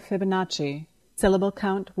mirror Fibonacci. Syllable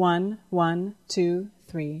count 1, 1, 2,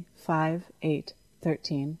 3, 5, 8,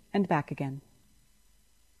 13, and back again.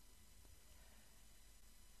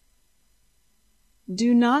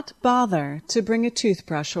 Do not bother to bring a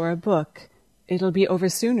toothbrush or a book. It'll be over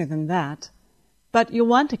sooner than that. But you'll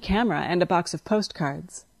want a camera and a box of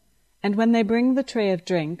postcards. And when they bring the tray of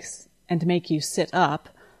drinks and make you sit up,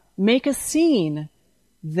 make a scene.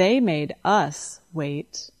 They made us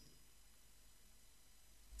wait.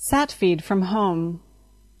 Sat feed from home.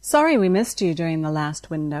 Sorry we missed you during the last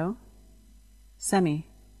window. Semi.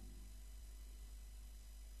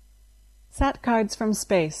 Sat cards from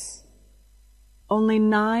space. Only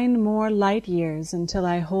 9 more light years until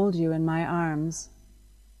I hold you in my arms.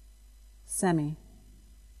 Semi.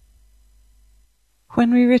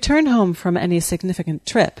 When we return home from any significant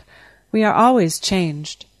trip, we are always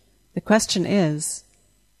changed. The question is,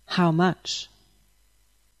 how much?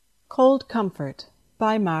 Cold Comfort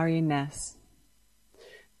by Mari Ness.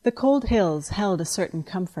 The cold hills held a certain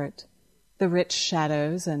comfort, the rich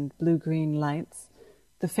shadows and blue-green lights,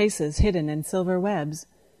 the faces hidden in silver webs,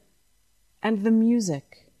 and the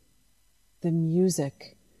music.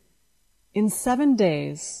 In 7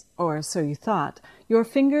 days, or so you thought, your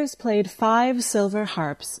fingers played 5 silver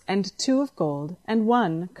harps, and 2 of gold, and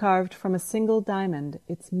 1 carved from a single diamond,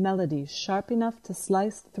 its melody sharp enough to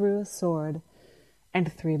slice through a sword,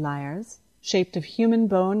 and 3 lyres, shaped of human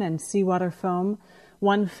bone and seawater foam,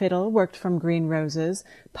 1 fiddle worked from green roses,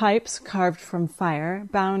 pipes carved from fire,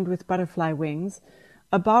 bound with butterfly wings,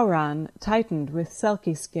 a bowran tightened with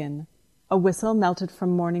selkie skin, a whistle melted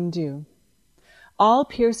from morning dew. All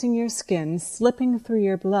piercing your skin, slipping through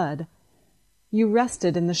your blood, You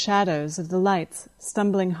rested in the shadows of the lights,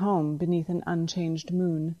 stumbling home beneath an unchanged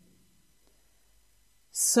moon.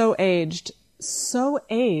 So aged,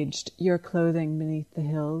 your clothing beneath the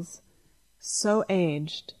hills. So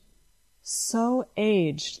aged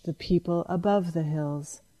the people above the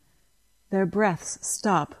hills. Their breaths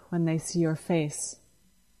stop when they see your face.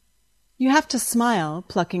 You have to smile,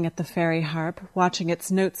 plucking at the fairy harp, watching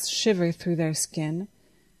its notes shiver through their skin.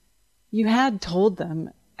 You had told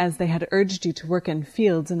them, as they had urged you to work in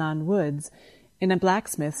fields and on woods, in a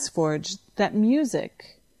blacksmith's forge, that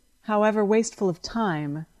music, however wasteful of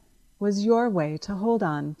time, was your way to hold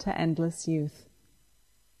on to endless youth.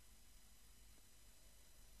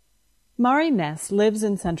 Mari Ness lives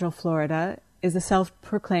in Central Florida, is a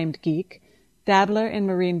self-proclaimed geek, dabbler in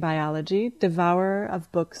marine biology, devourer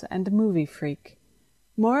of books, and movie freak.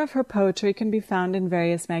 More of her poetry can be found in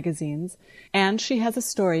various magazines, and she has a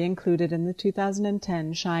story included in the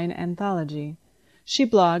 2010 Shine anthology. She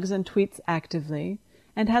blogs and tweets actively,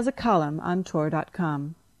 and has a column on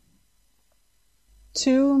Tor.com.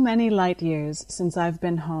 Too many light years since I've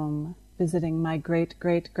been home, visiting my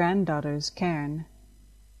great-great-granddaughter's cairn.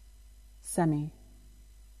 Semi.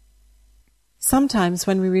 Sometimes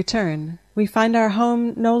when we return, we find our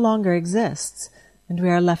home no longer exists, and we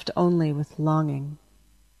are left only with longing.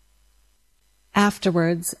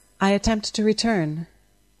 Afterwards, I Attempt to Return,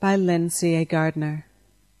 by Lynn C.A. Gardner.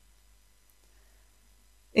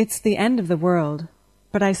 It's the end of the world,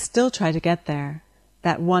 but I still try to get there,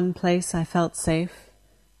 that one place I felt safe,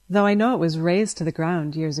 though I know it was razed to the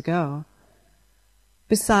ground years ago.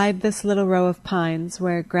 Beside this little row of pines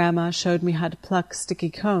where Grandma showed me how to pluck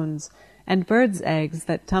sticky cones and birds' eggs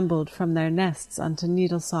that tumbled from their nests onto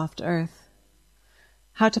needle-soft earth.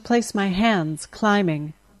 How to place my hands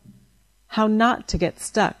climbing. How not to get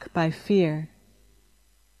stuck by fear.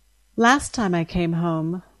 Last time I came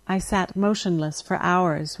home, I sat motionless for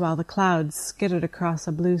hours while the clouds skittered across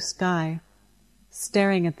a blue sky,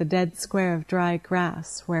 staring at the dead square of dry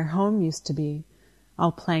grass where home used to be,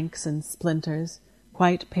 all planks and splinters,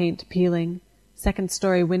 white paint peeling,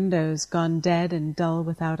 second-story windows gone dead and dull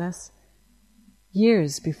without us,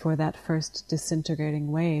 years before that first disintegrating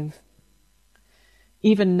wave.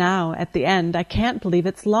 Even now, at the end, I can't believe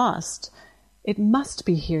it's lost. It must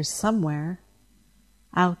be here somewhere.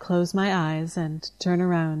 I'll close my eyes and turn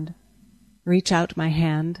around, reach out my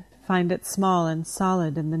hand, find it small and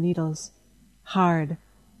solid in the needles, hard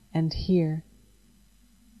and here.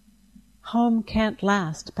 Home can't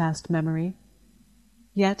last past memory.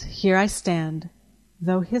 Yet here I stand,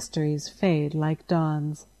 though histories fade like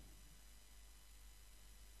dawns.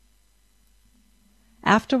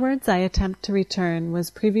 Afterwards, I Attempt to Return was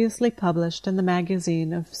previously published in the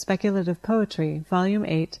Magazine of Speculative Poetry, Volume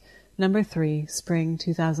 8, Number 3, Spring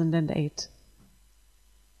 2008.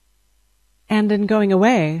 And in going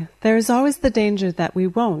away, there is always the danger that we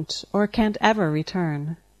won't or can't ever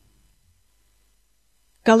return.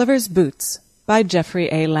 Gulliver's Boots, by Geoffrey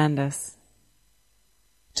A. Landis.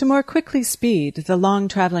 To more quickly speed the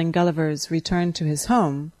long-travelling Gulliver's return to his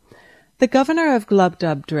home, the governor of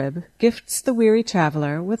Glubbdubdrib gifts the weary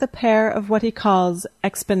traveller with a pair of what he calls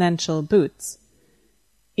exponential boots.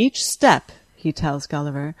 Each step, he tells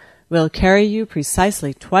Gulliver, will carry you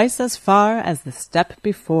precisely twice as far as the step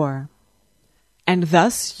before. And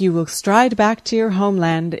thus you will stride back to your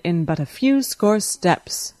homeland in but a few score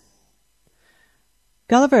steps.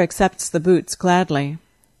 Gulliver accepts the boots gladly.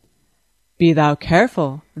 Be thou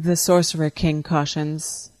careful, the sorcerer king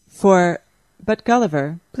cautions, But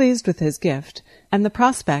Gulliver, pleased with his gift, and the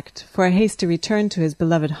prospect for a hasty return to his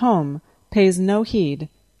beloved home, pays no heed.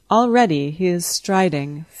 Already he is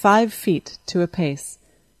striding 5 feet to a pace,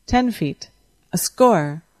 10 feet, a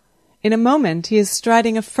score. In a moment he is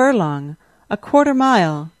striding a furlong, a quarter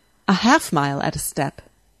mile, a half-mile at a step.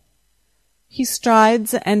 He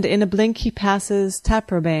strides, and in a blink he passes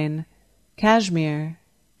Taprobane, Kashmir,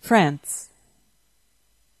 France.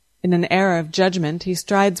 In an error of judgment he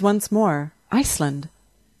strides once more, Iceland,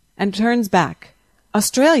 and turns back.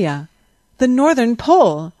 Australia, the Northern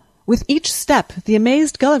Pole! With each step, the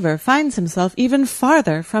amazed Gulliver finds himself even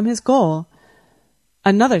farther from his goal.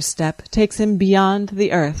 Another step takes him beyond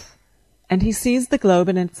the earth, and he sees the globe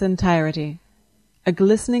in its entirety, a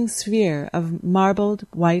glistening sphere of marbled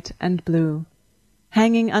white and blue,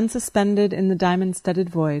 hanging unsuspended in the diamond-studded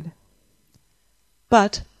void.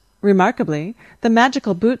 But, remarkably, the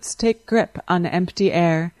magical boots take grip on empty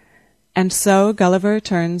air, and so Gulliver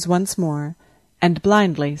turns once more, and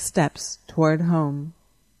blindly steps toward home.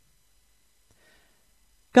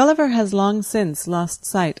 Gulliver has long since lost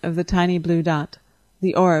sight of the tiny blue dot,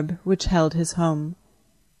 the orb which held his home.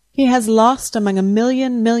 He has lost among a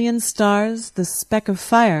million stars the speck of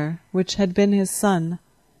fire which had been his sun.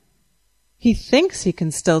 He thinks he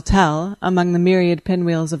can still tell, among the myriad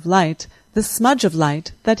pinwheels of light, the smudge of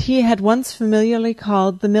light that he had once familiarly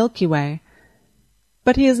called the Milky Way.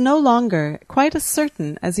 But he is no longer quite as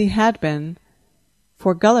certain as he had been,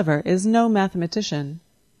 for Gulliver is no mathematician.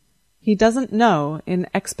 He doesn't know in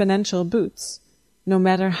exponential boots, no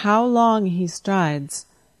matter how long he strides.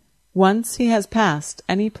 Once he has passed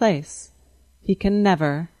any place, he can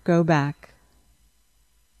never go back.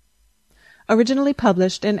 Originally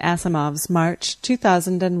published in Asimov's March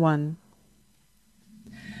 2001.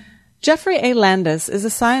 Jeffrey A. Landis is a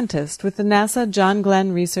scientist with the NASA John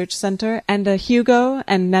Glenn Research Center and a Hugo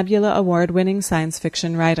and Nebula Award-winning science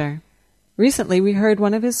fiction writer. Recently, we heard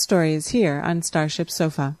one of his stories here on Starship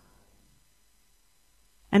Sofa.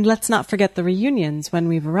 And let's not forget the reunions when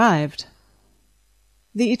we've arrived.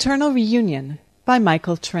 The Eternal Reunion by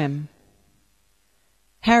Michael Trim.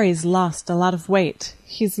 Harry's lost a lot of weight.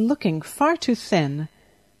 He's looking far too thin.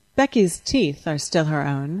 Becky's teeth are still her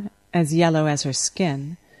own, as yellow as her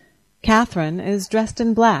skin. Catherine is dressed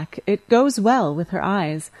in black. It goes well with her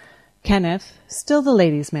eyes. Kenneth, still the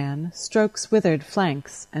ladies' man, strokes withered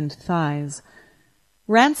flanks and thighs.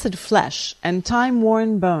 Rancid flesh and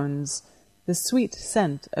time-worn bones, the sweet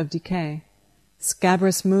scent of decay.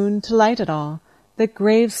 Scabrous moon to light it all, the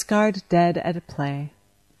grave-scarred dead at play.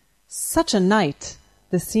 Such a night!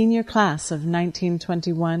 The senior class of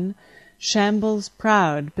 1921 shambles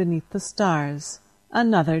proud beneath the stars,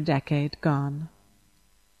 another decade gone.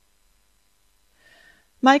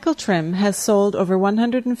 Michael Trim has sold over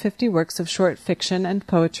 150 works of short fiction and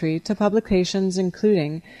poetry to publications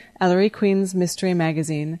including Ellery Queen's Mystery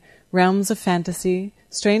Magazine, Realms of Fantasy,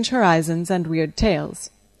 Strange Horizons, and Weird Tales.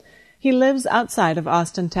 He lives outside of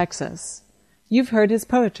Austin, Texas. You've heard his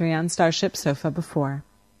poetry on Starship Sofa before.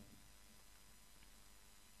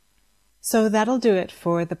 So that'll do it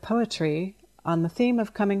for the poetry on the theme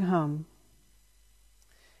of coming home.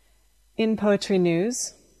 In poetry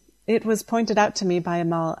news, it was pointed out to me by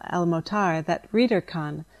Amal El-Motar that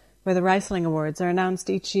ReaderCon, where the Riesling Awards are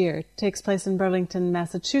announced each year, takes place in Burlington,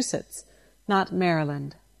 Massachusetts, not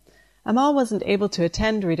Maryland. Amal wasn't able to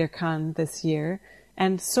attend ReaderCon this year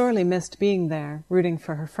and sorely missed being there, rooting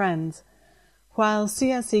for her friends. While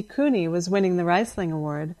C.S.E. Cooney was winning the Riesling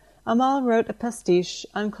Award, Amal wrote a pastiche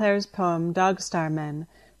on Claire's poem Dog Star Men,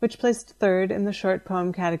 which placed third in the short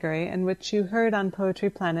poem category and which you heard on Poetry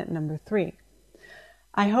Planet number 3.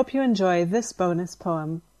 I hope you enjoy this bonus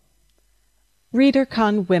poem.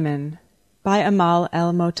 ReaderCon Women by Amal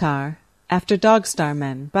El-Motar, after Dog Star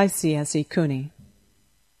Men by C.S.E. Cooney.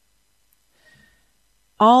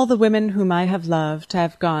 All the women whom I have loved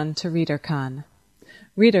have gone to ReaderCon.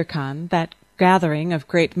 ReaderCon, that gathering of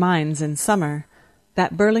great minds in summer,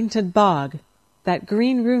 that Burlington bog, that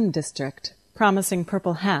green room district, promising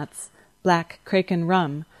purple hats, black Kraken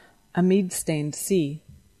rum, a mead-stained sea.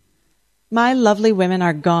 My lovely women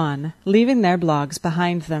are gone, leaving their blogs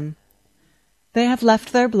behind them. They have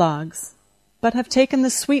left their blogs, but have taken the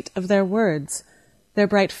sweet of their words, their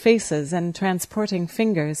bright faces and transporting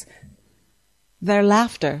fingers, their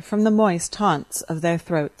laughter from the moist haunts of their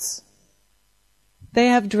throats. They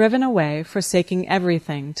have driven away, forsaking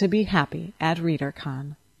everything to be happy at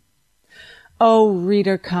ReaderCon. Oh,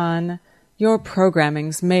 ReaderCon, your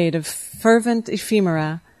programming's made of fervent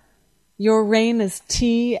ephemera. Your reign is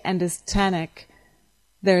tea and is tannic.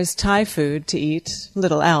 There is Thai food to eat,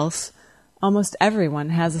 little else. Almost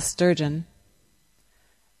everyone has a sturgeon.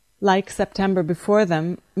 Like September before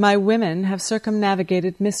them, my women have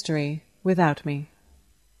circumnavigated mystery without me.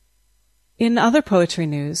 In other poetry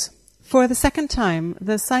news, for the second time,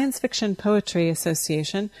 the Science Fiction Poetry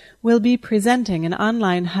Association will be presenting an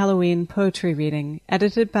online Halloween poetry reading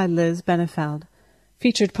edited by Liz Benefeld.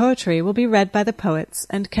 Featured poetry will be read by the poets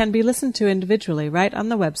and can be listened to individually right on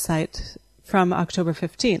the website from October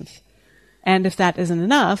 15th. And if that isn't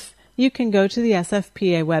enough, you can go to the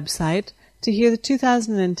SFPA website to hear the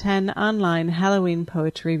 2010 online Halloween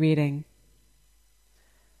poetry reading.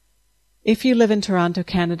 If you live in Toronto,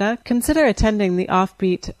 Canada, consider attending the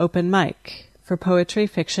Offbeat Open Mic for Poetry,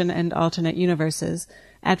 Fiction, and Alternate Universes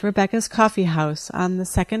at Rebecca's Coffee House on the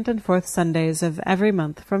second and fourth Sundays of every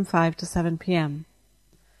month from 5 to 7 p.m.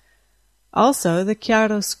 Also, the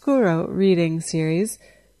Chiaroscuro reading series,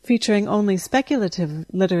 featuring only speculative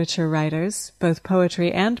literature writers, both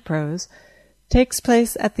poetry and prose, takes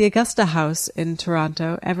place at the Augusta House in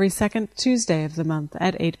Toronto every second Tuesday of the month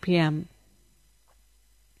at 8 p.m.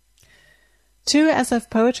 2 SF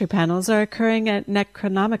poetry panels are occurring at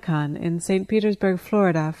Necronomicon in St. Petersburg,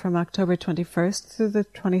 Florida from October 21st through the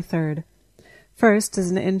 23rd. first is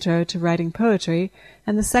an intro to writing poetry,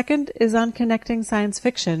 and the second is on connecting science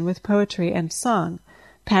fiction with poetry and song.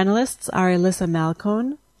 Panelists are Alyssa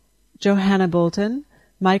Malcone, Johanna Bolton,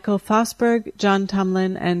 Michael Fosberg, John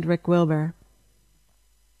Tumlin, and Rick Wilbur.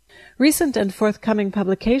 Recent and forthcoming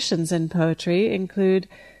publications in poetry include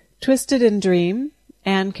Twisted in Dream.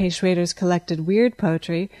 Anne K. Schrader's collected Weird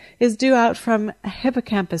Poetry is due out from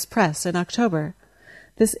Hippocampus Press in October.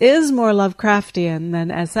 This is more Lovecraftian than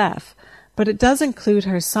SF, but it does include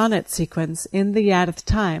her sonnet sequence In the Yadath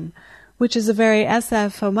Time, which is a very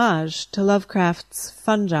SF homage to Lovecraft's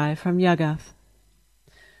Fungi from Yuggoth.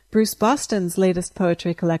 Bruce Boston's latest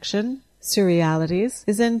poetry collection, Surrealities,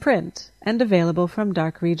 is in print and available from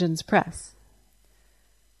Dark Regions Press.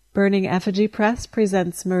 Burning Effigy Press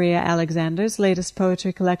presents Maria Alexander's latest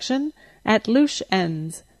poetry collection, At Louche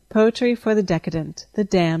Ends, Poetry for the Decadent, the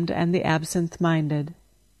Damned, and the Absent-Minded.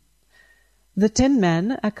 The Tin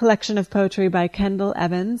Men, a collection of poetry by Kendall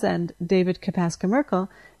Evans and David Kapaska-Merkel,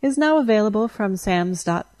 is now available from Sam's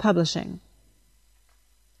Publishing.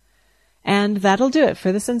 And that'll do it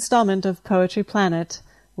for this installment of Poetry Planet.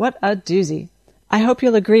 What a doozy! I hope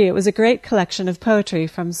you'll agree it was a great collection of poetry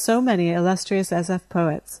from so many illustrious SF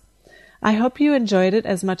poets. I hope you enjoyed it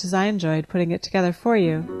as much as I enjoyed putting it together for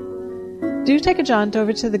you. Do take a jaunt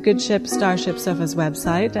over to the Good Ship Starship Sofa's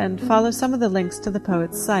website and follow some of the links to the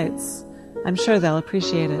poets' sites. I'm sure they'll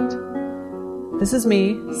appreciate it. This is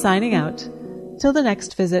me, signing out. Till the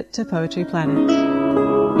next visit to Poetry Planet.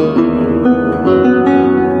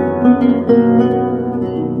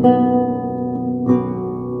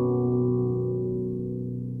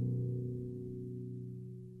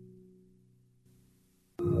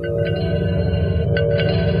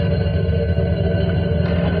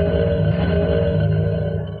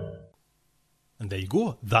 And there you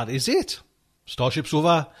go. That is it. Starship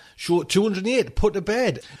Sofa, show 208, put to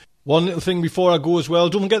bed. One little thing before I go as well.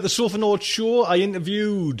 Don't forget the Sofa Notes show. I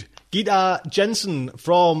interviewed Gita Jensen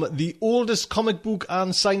from the oldest comic book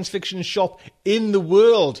and science fiction shop in the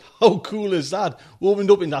world. How cool is that? Opened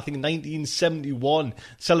up in, I think, 1971.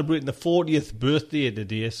 Celebrating the 40th birthday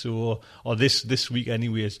today, or this week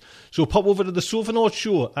anyways. So pop over to the Sofa Notes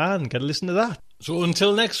show and get a listen to that. So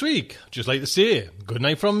until next week, just like to say, good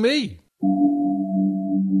night from me.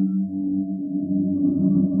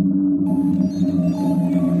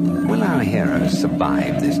 Will our heroes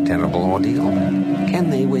survive this terrible ordeal? Can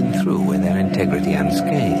they win through with their integrity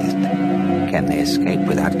unscathed? Can they escape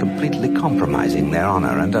without completely compromising their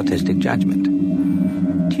honor and artistic judgment?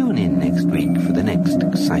 Tune in next week for the next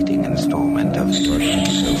exciting installment of Starship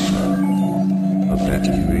Sofa.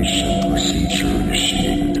 Evacuation procedure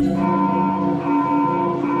initiated.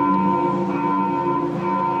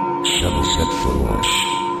 Shuttle set for launch.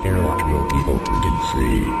 Airlock will be opened in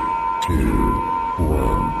 3, 2,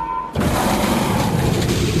 1.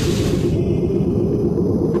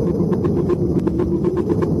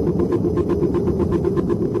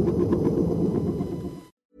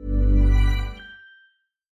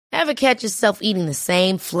 Ever catch yourself eating the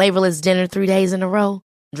same flavorless dinner 3 days in a row?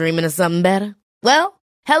 Dreaming of something better? Well,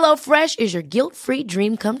 HelloFresh is your guilt-free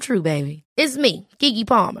dream come true, baby. It's me, Keke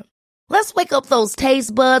Palmer. Let's wake up those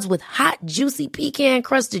taste buds with hot, juicy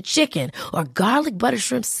pecan-crusted chicken or garlic butter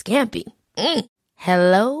shrimp scampi.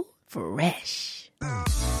 Hello Fresh.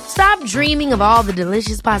 Stop dreaming of all the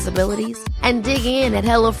delicious possibilities and dig in at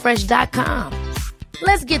HelloFresh.com.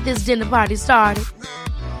 Let's get this dinner party started.